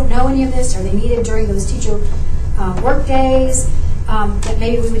I don't know any of this, are they needed during those teacher work days? That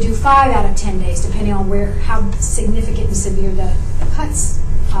maybe we would do 5 out of 10 days, depending on how significant and severe the cuts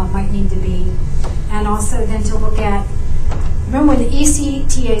might need to be. And also then to look at, remember when the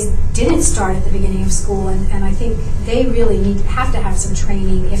ECTAs didn't start at the beginning of school, and I think they really have to have some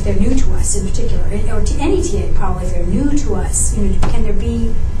training if they're new to us in particular, or to any TA probably if they're new to us. Can there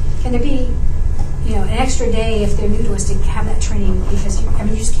be an extra day if they're new to us to have that training, because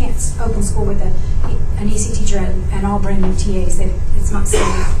you just can't open school with an EC teacher and all brand new TAs. It's not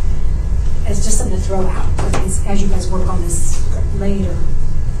safe. It's just something to throw out as you guys work on this later.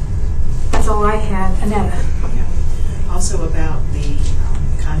 That's all I had. Annetta. Also about the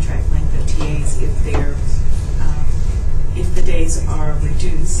contract length of TAs, if the days are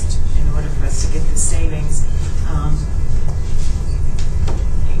reduced in order for us to get the savings,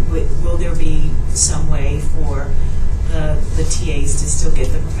 will there be some way for the TAs to still get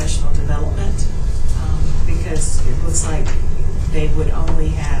the professional development? Because it looks like they would only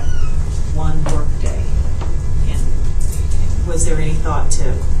have one work day. And was there any thought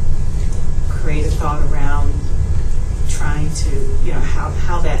to create a thought around trying to,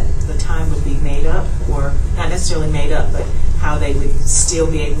 how the time would be made up, or not necessarily made up, but how they would still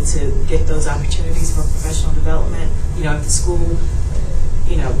be able to get those opportunities for professional development? If the school,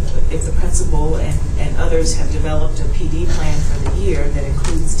 if the principal and others have developed a PD plan for the year that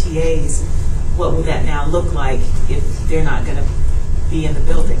includes TAs, what would that now look like if they're not going to be in the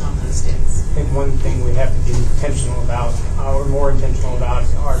building on those days? I think one thing we have to be intentional about, or more intentional about,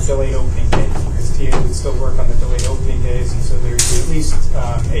 are delayed opening days, because TAs would still work on the delayed opening days, and so there's at least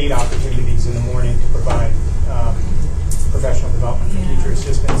 8 opportunities in the morning to provide professional development for teacher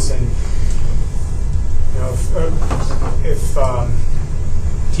assistants. And if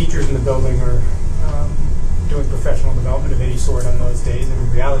teachers in the building are doing professional development of any sort on those days, and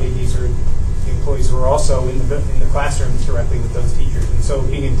in reality these are the employees who are also in the classrooms directly with those teachers, and so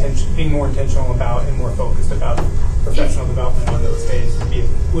being more intentional about and more focused about professional development on those days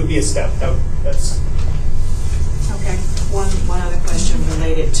would be a step. That's okay. One other question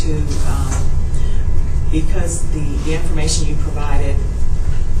related to because the information you provided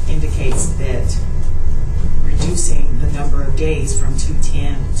indicates that reducing the number of days from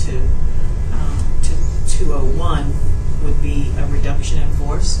 210 to 201 would be a reduction in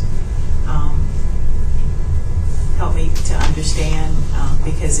force. Help me to understand,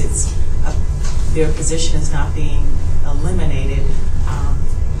 because their position is not being eliminated.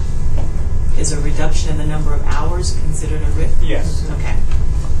 Is a reduction in the number of hours considered a RIF? yes. Okay.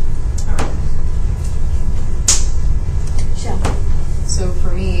 All right. Michelle. So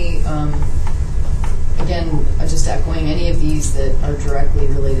for me, again, just echoing any of these that are directly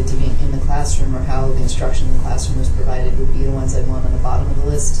related to being in the classroom or how the instruction in the classroom is provided would be the ones I'd want on the bottom of the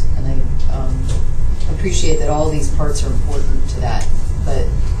list. And I appreciate that all these parts are important to that. But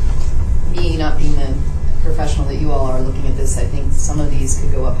me not being the professional that you all are looking at this, I think some of these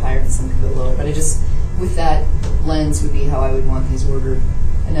could go up higher and some could go lower. But with that lens would be how I would want these ordered.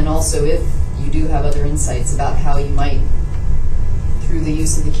 And then also, if you do have other insights about how you might, through the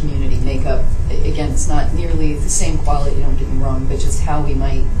use of the community, make up, again, it's not nearly the same quality, don't get me wrong, but just how we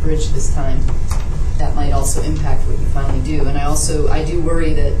might bridge this time, that might also impact what you finally do. And I do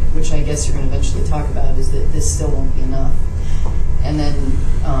worry that, which I guess you're going to eventually talk about, is that this still won't be enough. And then,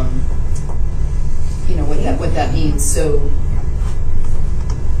 what that means. So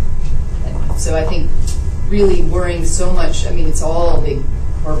I think really worrying so much, it's all big,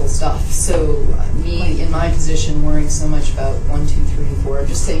 horrible stuff. So me, in my position, worrying so much about 1, 2, 3, 4, I'm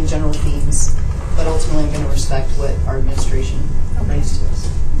just saying general themes, but ultimately I'm going to respect what our administration brings to us.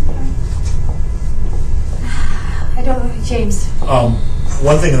 I don't know, James.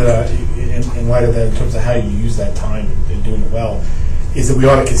 One thing that, in light of that, in terms of how you use that time and doing it well, is that we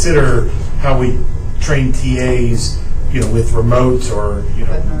ought to consider how we train TAs, with remote or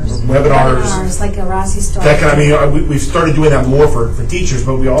webinars, like a Rossi started. That we've started doing that more for teachers,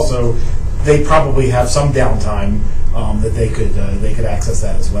 but they probably have some downtime that they could access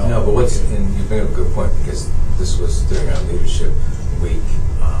that as well. No, but you bring up a good point, because this was during our leadership week.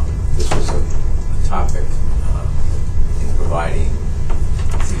 This was a topic in providing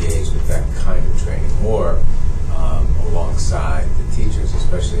TAs with that kind of training, or alongside the teachers,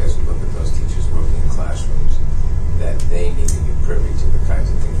 especially as we look at those teachers working in classrooms, that they need to be privy to the kinds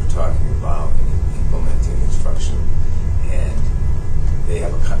of things we're talking about in implementing instruction, and they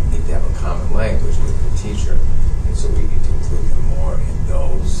need to have a common language with the teacher, and so we need to include them more in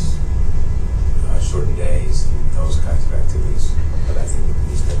those shortened days and those kinds of activities. But I think we can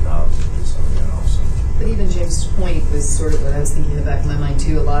use technology to do some of that also. But even James' point was sort of what I was thinking in the back of my mind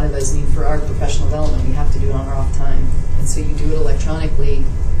too. A lot of us need, for our professional development, we have to do it on our off time, and so you do it electronically.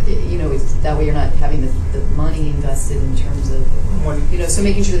 That way you're not having the money invested in terms of, so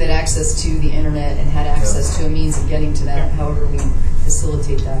making sure that access to the internet and had access to a means of getting to that, however we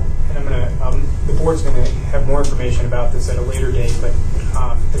facilitate that. And the board's going to have more information about this at a later date, but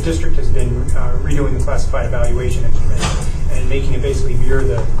the district has been redoing the classified evaluation instrument and making it basically mirror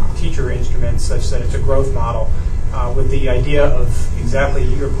the teacher instruments such that it's a growth model with the idea of exactly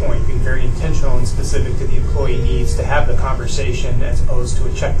your point, being very intentional and specific to the employee needs to have the conversation as opposed to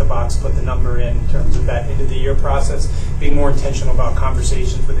a check the box, put the number in terms of that end of the year process, being more intentional about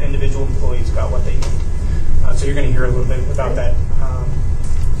conversations with individual employees about what they need. So you're going to hear a little bit about that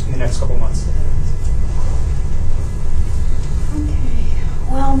in the next couple months. Okay,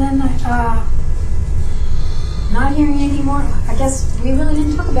 well then, not hearing any more, I guess we really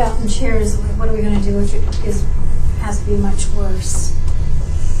didn't talk about in chairs, what are we going to do if it has to be much worse?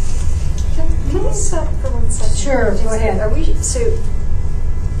 Can we stop for 1 second? Sure, go ahead. Are we, so,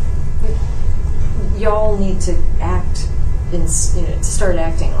 y'all need to act, to start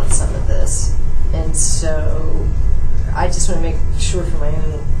acting on some of this. And so, I just want to make sure for my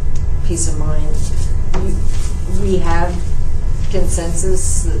own peace of mind, we have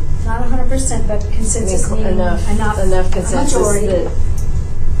consensus that Not 100%, but consensus meaning enough consensus majority. that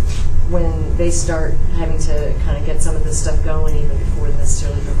when they start having to kind of get some of this stuff going, even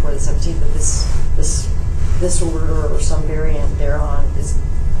necessarily before the 17th, that this order or some variant thereon is,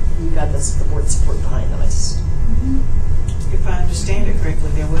 you've got the board support behind them. If I understand it correctly,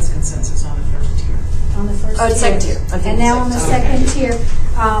 there was consensus on the first tier. On the first tier. Second tier. And now on the second tier.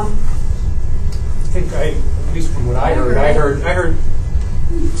 I think at least from what I heard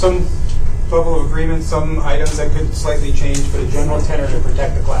some level of agreement, some items that could slightly change, but a general tenor to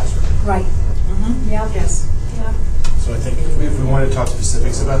protect the classroom. Right. Yeah. Yes. Yeah. So I think if we want to talk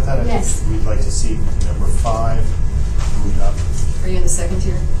specifics about that, I Yes. think we'd like to see number 5 moved up. Are you in the second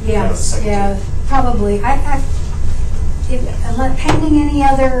tier? Yeah, the second Yeah, tier. probably. Unless pending any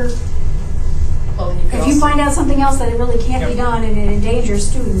other, Well, then you could if you also- find out something else that it really can't be Yep. done and it endangers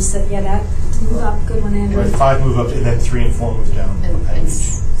students, that move up. Good one, Andrew. Right, 5 move up, and then 3 and 4 move down. And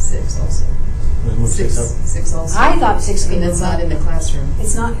 6 also. Move 6 up. 6 also. I thought 6 I mean, could that's move not up. in the classroom.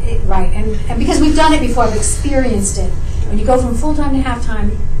 It's not, right, and because we've done it before, I've experienced it. When you go from full-time to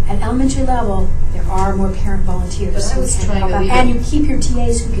half-time, at elementary level, there are more parent volunteers. But I was who can trying help to out. leave And it- you keep your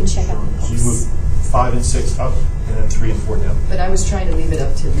TAs who can check out the So you move books. 5 and 6 up, and then 3 and 4 down. But I was trying to leave it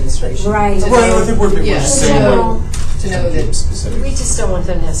up to administration. Right. To Well, know- I think we're yeah, just to saying know- to know that specific. We just don't want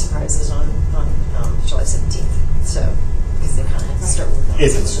them to have surprises on July 17th. So, because they kind of have to start working on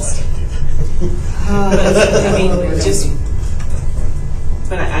If some it's of this July stuff. 17th.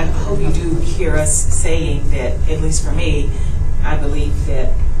 But I hope you do hear us saying that, at least for me, I believe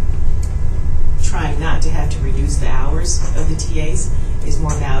that trying not to have to reduce the hours of the TAs is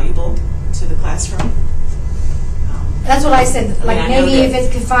more valuable to the classroom. That's what I said, I like mean, I know maybe if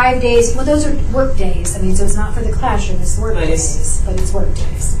that- it's 5 days, well, those are work days. I mean, so it's not for the classroom, it's work But it's- days, but it's work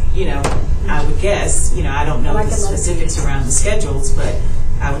days. I would guess, I don't know I like the it like specifics that. around the schedules, but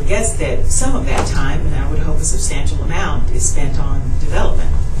I would guess that some of that time, and I would hope a substantial amount, is spent on development.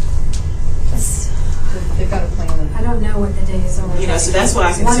 They've got a plan. I don't know what the days are. So that's why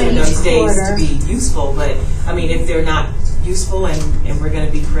I One consider in each those days quarter. to be useful, but, if they're not useful and we're going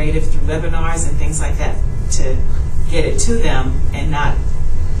to be creative through webinars and things like that to get it to them and not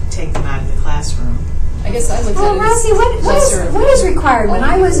take them out of the classroom. I guess I looked Well, at it as Rosie, what is required? When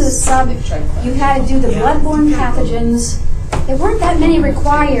I was a sub, you had to do the Yeah. bloodborne pathogens. There weren't that many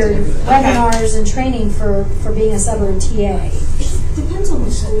required webinars and training for being a sub or a TA. It depends on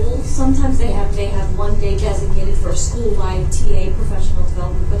the school. Sometimes they have one day designated for a school-wide TA professional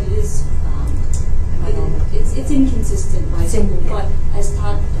development, but it is it's inconsistent by school. But as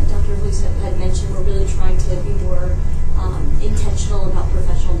Dr. Lewis had mentioned, we're really trying to be more intentional about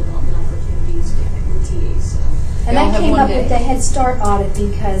professional development opportunities with TAs. So. And They all that have came one up day. with the Head Start audit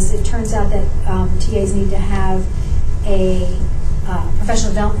because it turns out that TAs need to have a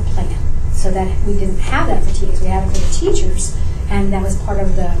professional development plan. So that we didn't have that for TAs, we had it for the teachers. And that was part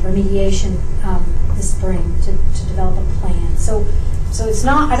of the remediation this spring to develop a plan. So it's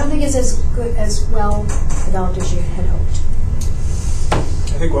not, I don't think it's as good, as well developed as you had hoped.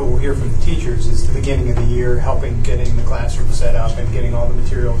 I think what we'll hear from the teachers is the beginning of the year, helping getting the classroom set up and getting all the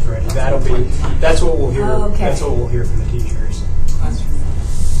materials ready. That's what we'll hear. Okay. That's what we'll hear from the teachers.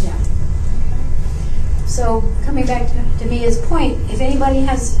 Yeah. So coming back to Mia's point, if anybody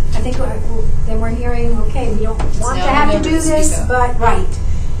has, I think then we're hearing, okay, we don't want to now have to remember do to speak this, up. but right.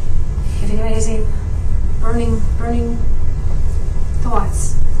 If anybody has any burning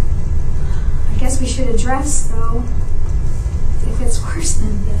thoughts, I guess we should address though if it's worse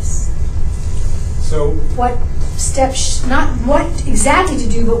than this. So What steps, not what exactly to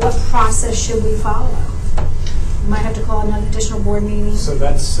do, but what process should we follow? We might have to call another additional board meeting. So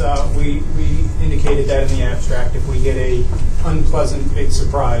that's, we indicated that in the abstract. If we get a unpleasant big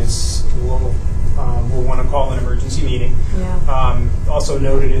surprise, we'll we'll want to call an emergency meeting. Yeah. Also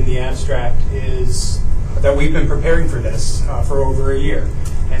noted in the abstract is that we've been preparing for this for over a year.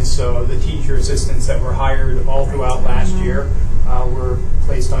 And so the teacher assistants that were hired all throughout last year were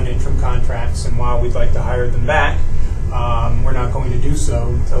placed on interim contracts. And while we'd like to hire them back, we're not going to do so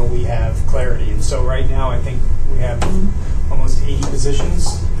until we have clarity. And so right now, I think we have almost 80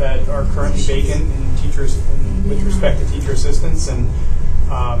 positions that are currently vacant in teachers with respect to teacher assistants. And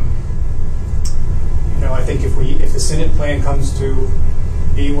I think if the Senate plan comes to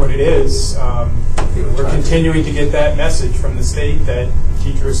be what it is, we're continuing to get that message from the state that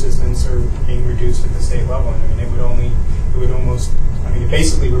teacher assistants are being reduced at the state level. And I mean, it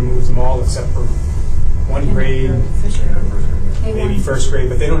basically removes them all except for one grade, maybe first grade,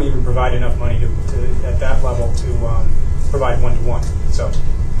 but they don't even provide enough money to at that level to provide one-to-one. So.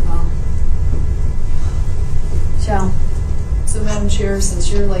 So, Madam Chair, since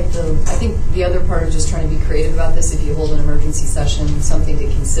you're I think the other part of just trying to be creative about this, if you hold an emergency session, something to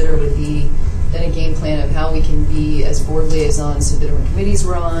consider would be then a game plan of how we can be as board liaisons to the different committees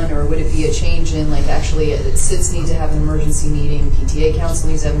we're on, or would it be a change in, actually, SIDS need to have an emergency meeting, PTA Council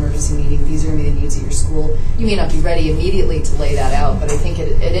needs to have an emergency meeting, these are going to be the needs of your school. You may not be ready immediately to lay that out, but I think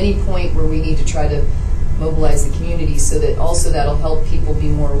at any point where we need to try to mobilize the community so that also that'll help people be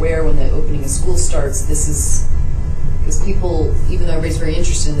more aware when the opening of school starts, this is... Because people, even though everybody's very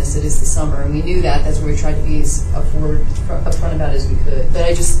interested in this, it is the summer, and we knew that. That's where we tried to be as upfront about as we could.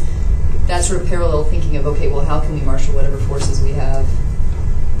 But that's sort of parallel thinking of, okay, well, how can we marshal whatever forces we have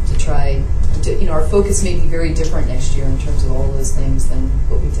to try to, our focus may be very different next year in terms of all of those things than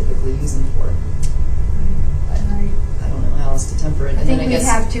what we typically use them for. I don't know how else to temper it. I think we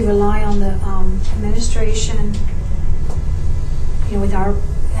have to rely on the administration, with our...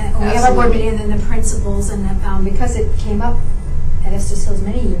 we have our board meeting and then the principals, and because it came up at Estes Hills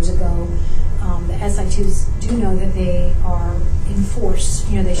many years ago, the SI2s do know that they are in force.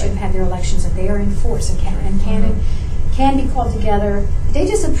 They should have had their elections, that they are in force and can be called together. They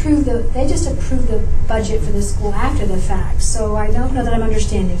just approved the budget for the school after the fact. So I don't know that I'm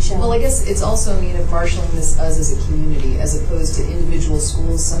understanding, Shelley. Well, I guess it's also a mean of marshaling us as a community, as opposed to individual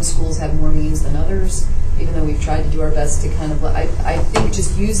schools. Some schools have more means than others. Even though we've tried to do our best to kind of, I think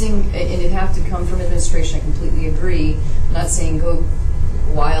just using, and it'd have to come from administration, I completely agree. I'm not saying go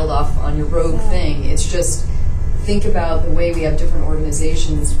wild off on your rogue thing. It's just think about the way we have different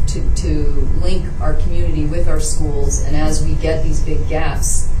organizations to link our community with our schools, and as we get these big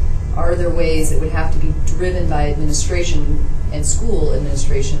gaps, are there ways that would have to be driven by administration and school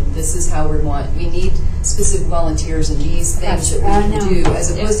administration? This is how we need specific volunteers and these things that we can do,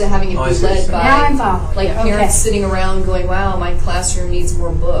 as opposed to having it be led by parents sitting around going, wow, my classroom needs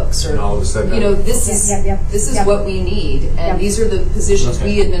more books, or all of a sudden, this is what we need, and these are the positions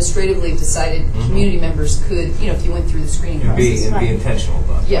we administratively have decided community members could, if you went through the screening process. And be intentional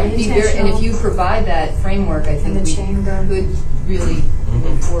about it. Yeah, and if you provide that framework, I think we could really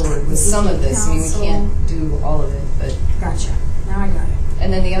move forward with some of this. I mean, we can't do all of it, but... Gotcha. Now I got it.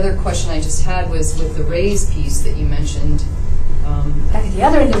 And then the other question I just had was with the raise piece that you mentioned. Back at the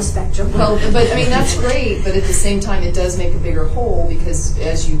other end of the spectrum. Well, but I mean, that's great, but at the same time, it does make a bigger hole, because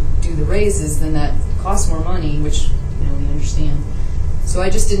as you do the raises, then that costs more money, which we understand. So I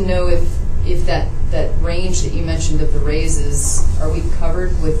just didn't know if that range that you mentioned of the raises, are we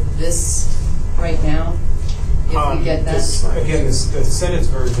covered with this right now? If we get that? The Senate's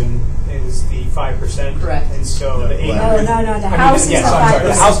version is the 5%. Correct. And so the 800. No. The House is the 5%.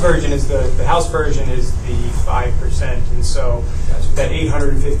 The House version is the House version is the 5%, and so that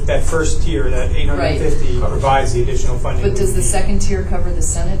 850, that first tier, that 850 provides the additional funding. But does the second tier cover the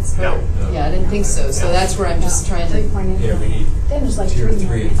Senate's vote? No. Yeah, I didn't think so. So that's where I'm just trying to. Yeah, we need Then there's like tier 3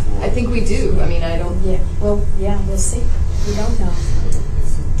 3 and 4. I think we do. I mean, I don't. Yeah. Well, we'll see. We don't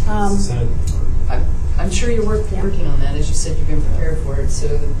know. Senate. I'm sure you're working on that. As you said, you've been prepared for it. So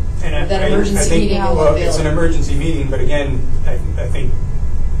that emergency meeting will avail. It's an emergency meeting, but again, I think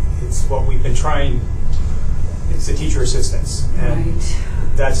it's what we've been trying. It's the teacher assistants, and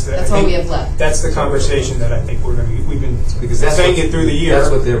that's all we have left. That's the conversation that I think we've been saying it through the year.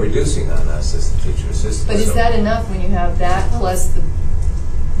 That's what they're reducing on us, as the teacher assistants. But is that enough when you have that plus the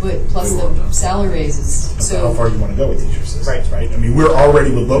salary raises? So how far do you want to go with teacher assistants, right? I mean, we're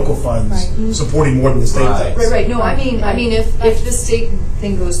already with local funds supporting more than the state does. Right. No, I mean, if the state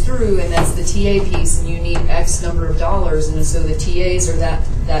thing goes through and that's the TA piece, and you need X number of dollars, and so the TAs are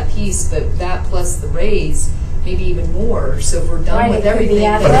that piece, but that plus the raise, maybe even more. So if we're done with everything,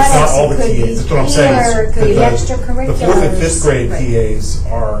 but it's not all the TAs. That's what I'm saying. Could be extracurriculars. The 4th and 5th grade TAs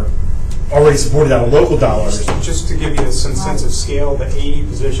are already supported out of local dollars. Just to give you some sense of scale, the 80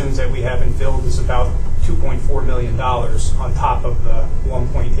 positions that we haven't filled is about $2.4 million on top of the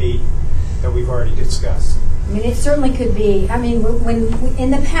 1.8 that we've already discussed. I mean, it certainly could be, I mean, when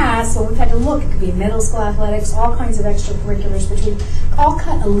in the past, when we've had to look, it could be middle school athletics, all kinds of extracurriculars, between, all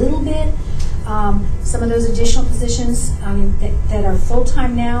cut a little bit. Some of those additional positions, I mean, that are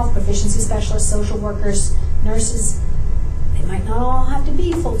full-time now, proficiency specialists, social workers, nurses, they might not all have to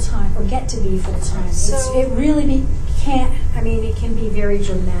be full-time or get to be full-time. It really can't, I mean, it can be very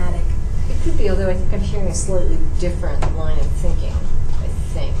dramatic. It could be, although I think I'm hearing a slightly different line of thinking, I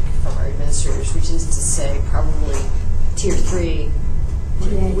think, from our administrators, which is to say probably tier 3 would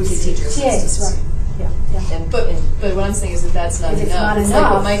be teacher assistants. TAs, right. Yeah. But what I'm saying is that that's not If enough. it's not like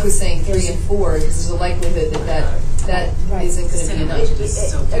enough, what Mike was saying, 3 and 4, because there's a likelihood that Right. isn't going to be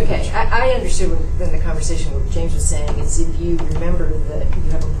enough. Okay, I understood when the conversation what James was saying is if you remember that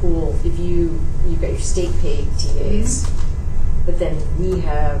you have a pool, if you've got your state paid TAs, but then we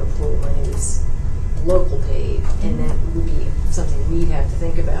have a pool of money that's local paid, and that would be something we'd have to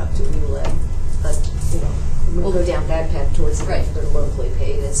think about. Do we let us, we'll go down that path towards the right that are locally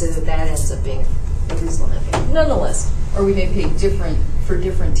paid, and so that ends up being a reasonable impact. Nonetheless, Or we may pay different for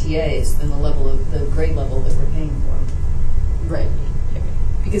different TAs than the level of the grade level that we're paying for them. right,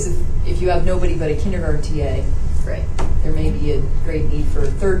 Because if you have nobody but a kindergarten TA, right, there may be a great need for a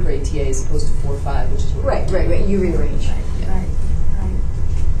third grade TA as opposed to 4 or 5, which is what right. You rearrange. Right.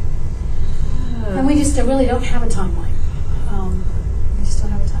 And we just really don't have a timeline. We just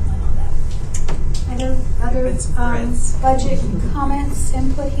don't have a timeline on that. Other budget comments,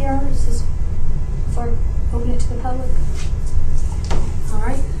 input here? This is for open it to the public. All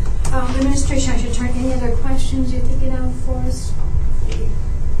right. Administration, I should turn any other questions you're thinking of for us? Okay.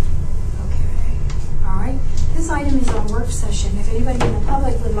 All right. This item is on work session. If anybody in the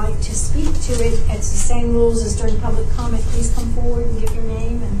public would like to speak to it, it's the same rules as during public comment. Please come forward and give your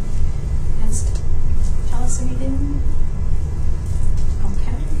name and tell us anything.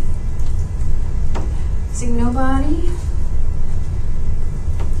 Okay. Seeing nobody,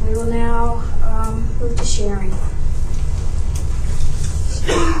 we will now move to sharing.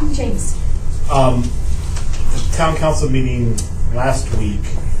 James. The town council meeting last week,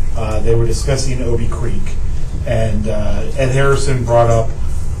 they were discussing Obie Creek, and Ed Harrison brought up,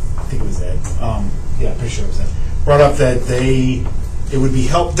 I think it was Ed, pretty sure it was Ed, brought up that it would be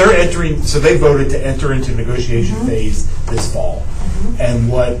they're entering, so they voted to enter into negotiation phase this fall. And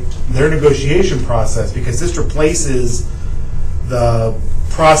what their negotiation process, because this replaces the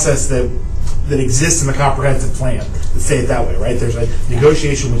process that exists in the comprehensive plan, let's say it that way, right? There's a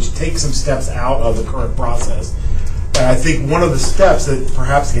negotiation which takes some steps out of the current process. And I think one of the steps that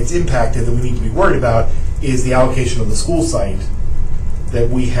perhaps gets impacted that we need to be worried about is the allocation of the school site that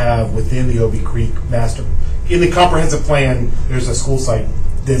we have within the Obie Creek master. In the comprehensive plan, there's a school site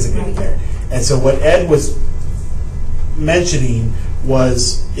designated there. And so what Ed was mentioning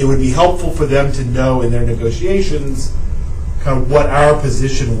was it would be helpful for them to know in their negotiations kind of what our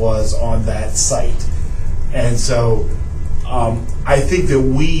position was on that site. And so I think that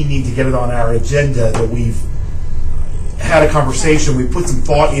we need to get it on our agenda, that we've had a conversation, we put some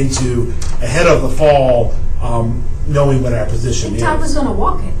thought into ahead of the fall, knowing what our position is. Todd was going to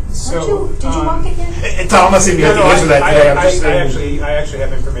walk it. So, did you walk it yet? Tom, I'm not saying you have to answer that today. I'm just saying. I actually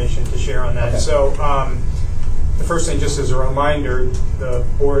have information to share on that. Okay. So the first thing, just as a reminder, the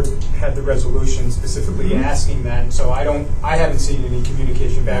board had the resolution specifically asking that. And so I haven't seen any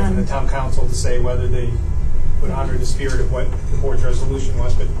communication back from the town council to say whether they would honor the spirit of what the board's resolution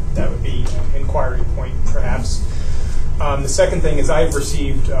was, but that would be an inquiry point perhaps. The second thing is I've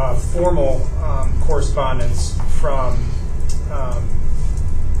received formal correspondence from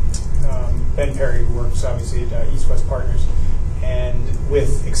Ben Perry, who works obviously at East West Partners, and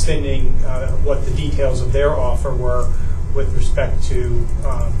with extending what the details of their offer were with respect to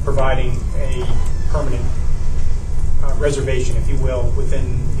providing a permanent reservation, if you will,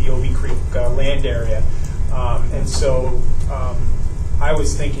 within the Obie Creek land area. And so I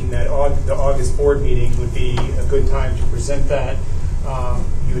was thinking that the August board meeting would be a good time to present that.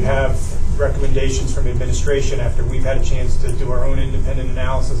 You would have recommendations from administration after we've had a chance to do our own independent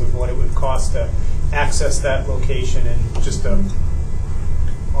analysis of what it would cost to access that location, and just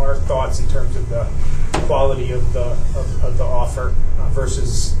our thoughts in terms of the quality of the offer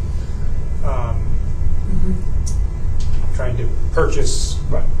versus trying to purchase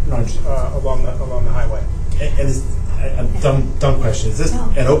along the highway. And A dumb question. Is this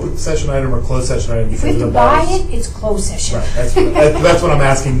No. an open session item or closed session item? If we because have of to the buy bars? it, it's closed session. Right, that's what I'm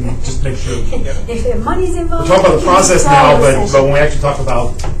asking, just to make sure. If the money's We're involved. talking about the process it's now, closed but session. when we actually talk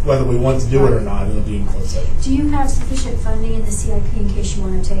about whether we want to do it or not, it'll be in closed session. Do you have sufficient funding in the CIP in case you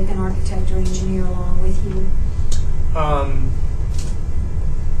want to take an architect or engineer along with you?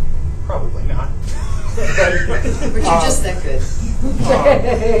 Probably not. But you're just that good.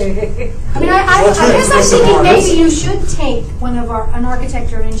 I mean, I guess I'm thinking maybe you should take an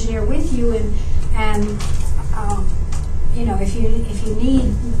architect or an engineer with you and you know, if you need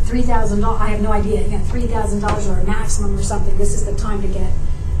 $3,000, I have no idea, you got $3,000 or a maximum or something, this is the time to get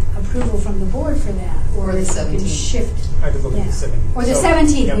approval from the board for that. Or the you can 17th. shift. I could look at the 17th. Or the So,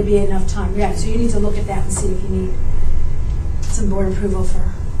 17th yep. would be enough time, yeah, so you need to look at that and see if you need some board approval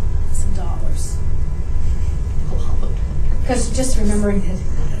for some dollars. Because just remembering that,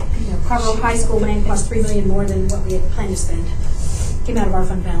 you know, Carver High School land cost $3 million more than what we had planned to spend. Came out of our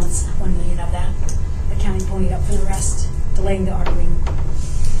fund balance, $1 million of that. The county ponied up for the rest, delaying the arguing.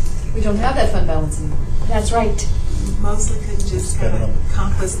 We don't have that fund balance anymore. That's right. Mosley couldn't just kind of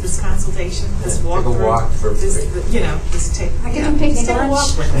compass this consultation, this walk Take a through, walk for this, free. you know, this take. I yeah, can do picnic just take a lunch.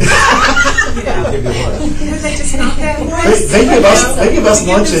 walk with us. You know, Give you lunch. you know, they just not that worse. They give us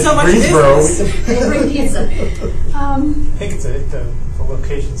lunch so at much Greensboro. business. We'll bring pizza. I think the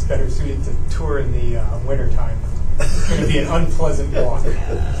location's better suited to tour in the wintertime. It's going to be an unpleasant walk.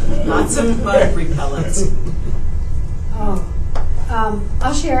 Lots of mud repellent. Oh.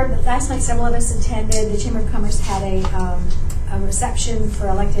 I'll share that last night several of us attended. The Chamber of Commerce had a reception for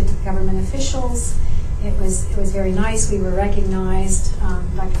elected government officials. It was very nice. We were recognized.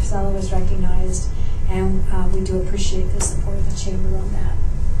 Dr. Fasella was recognized, and we do appreciate the support of the Chamber on that.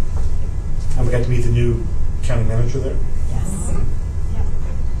 And we got to meet the new county manager there. Yes. Yep.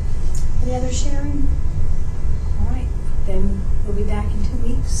 Any other sharing? All right. Then we'll be back in 2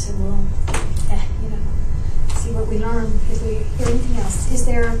 weeks, and we'll, you know, see what we learn if we hear anything else. Is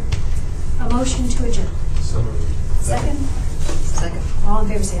there a motion to adjourn? So moved. Second? Second. All in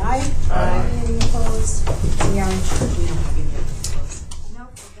favor say aye. Aye. Any opposed? We are adjourned.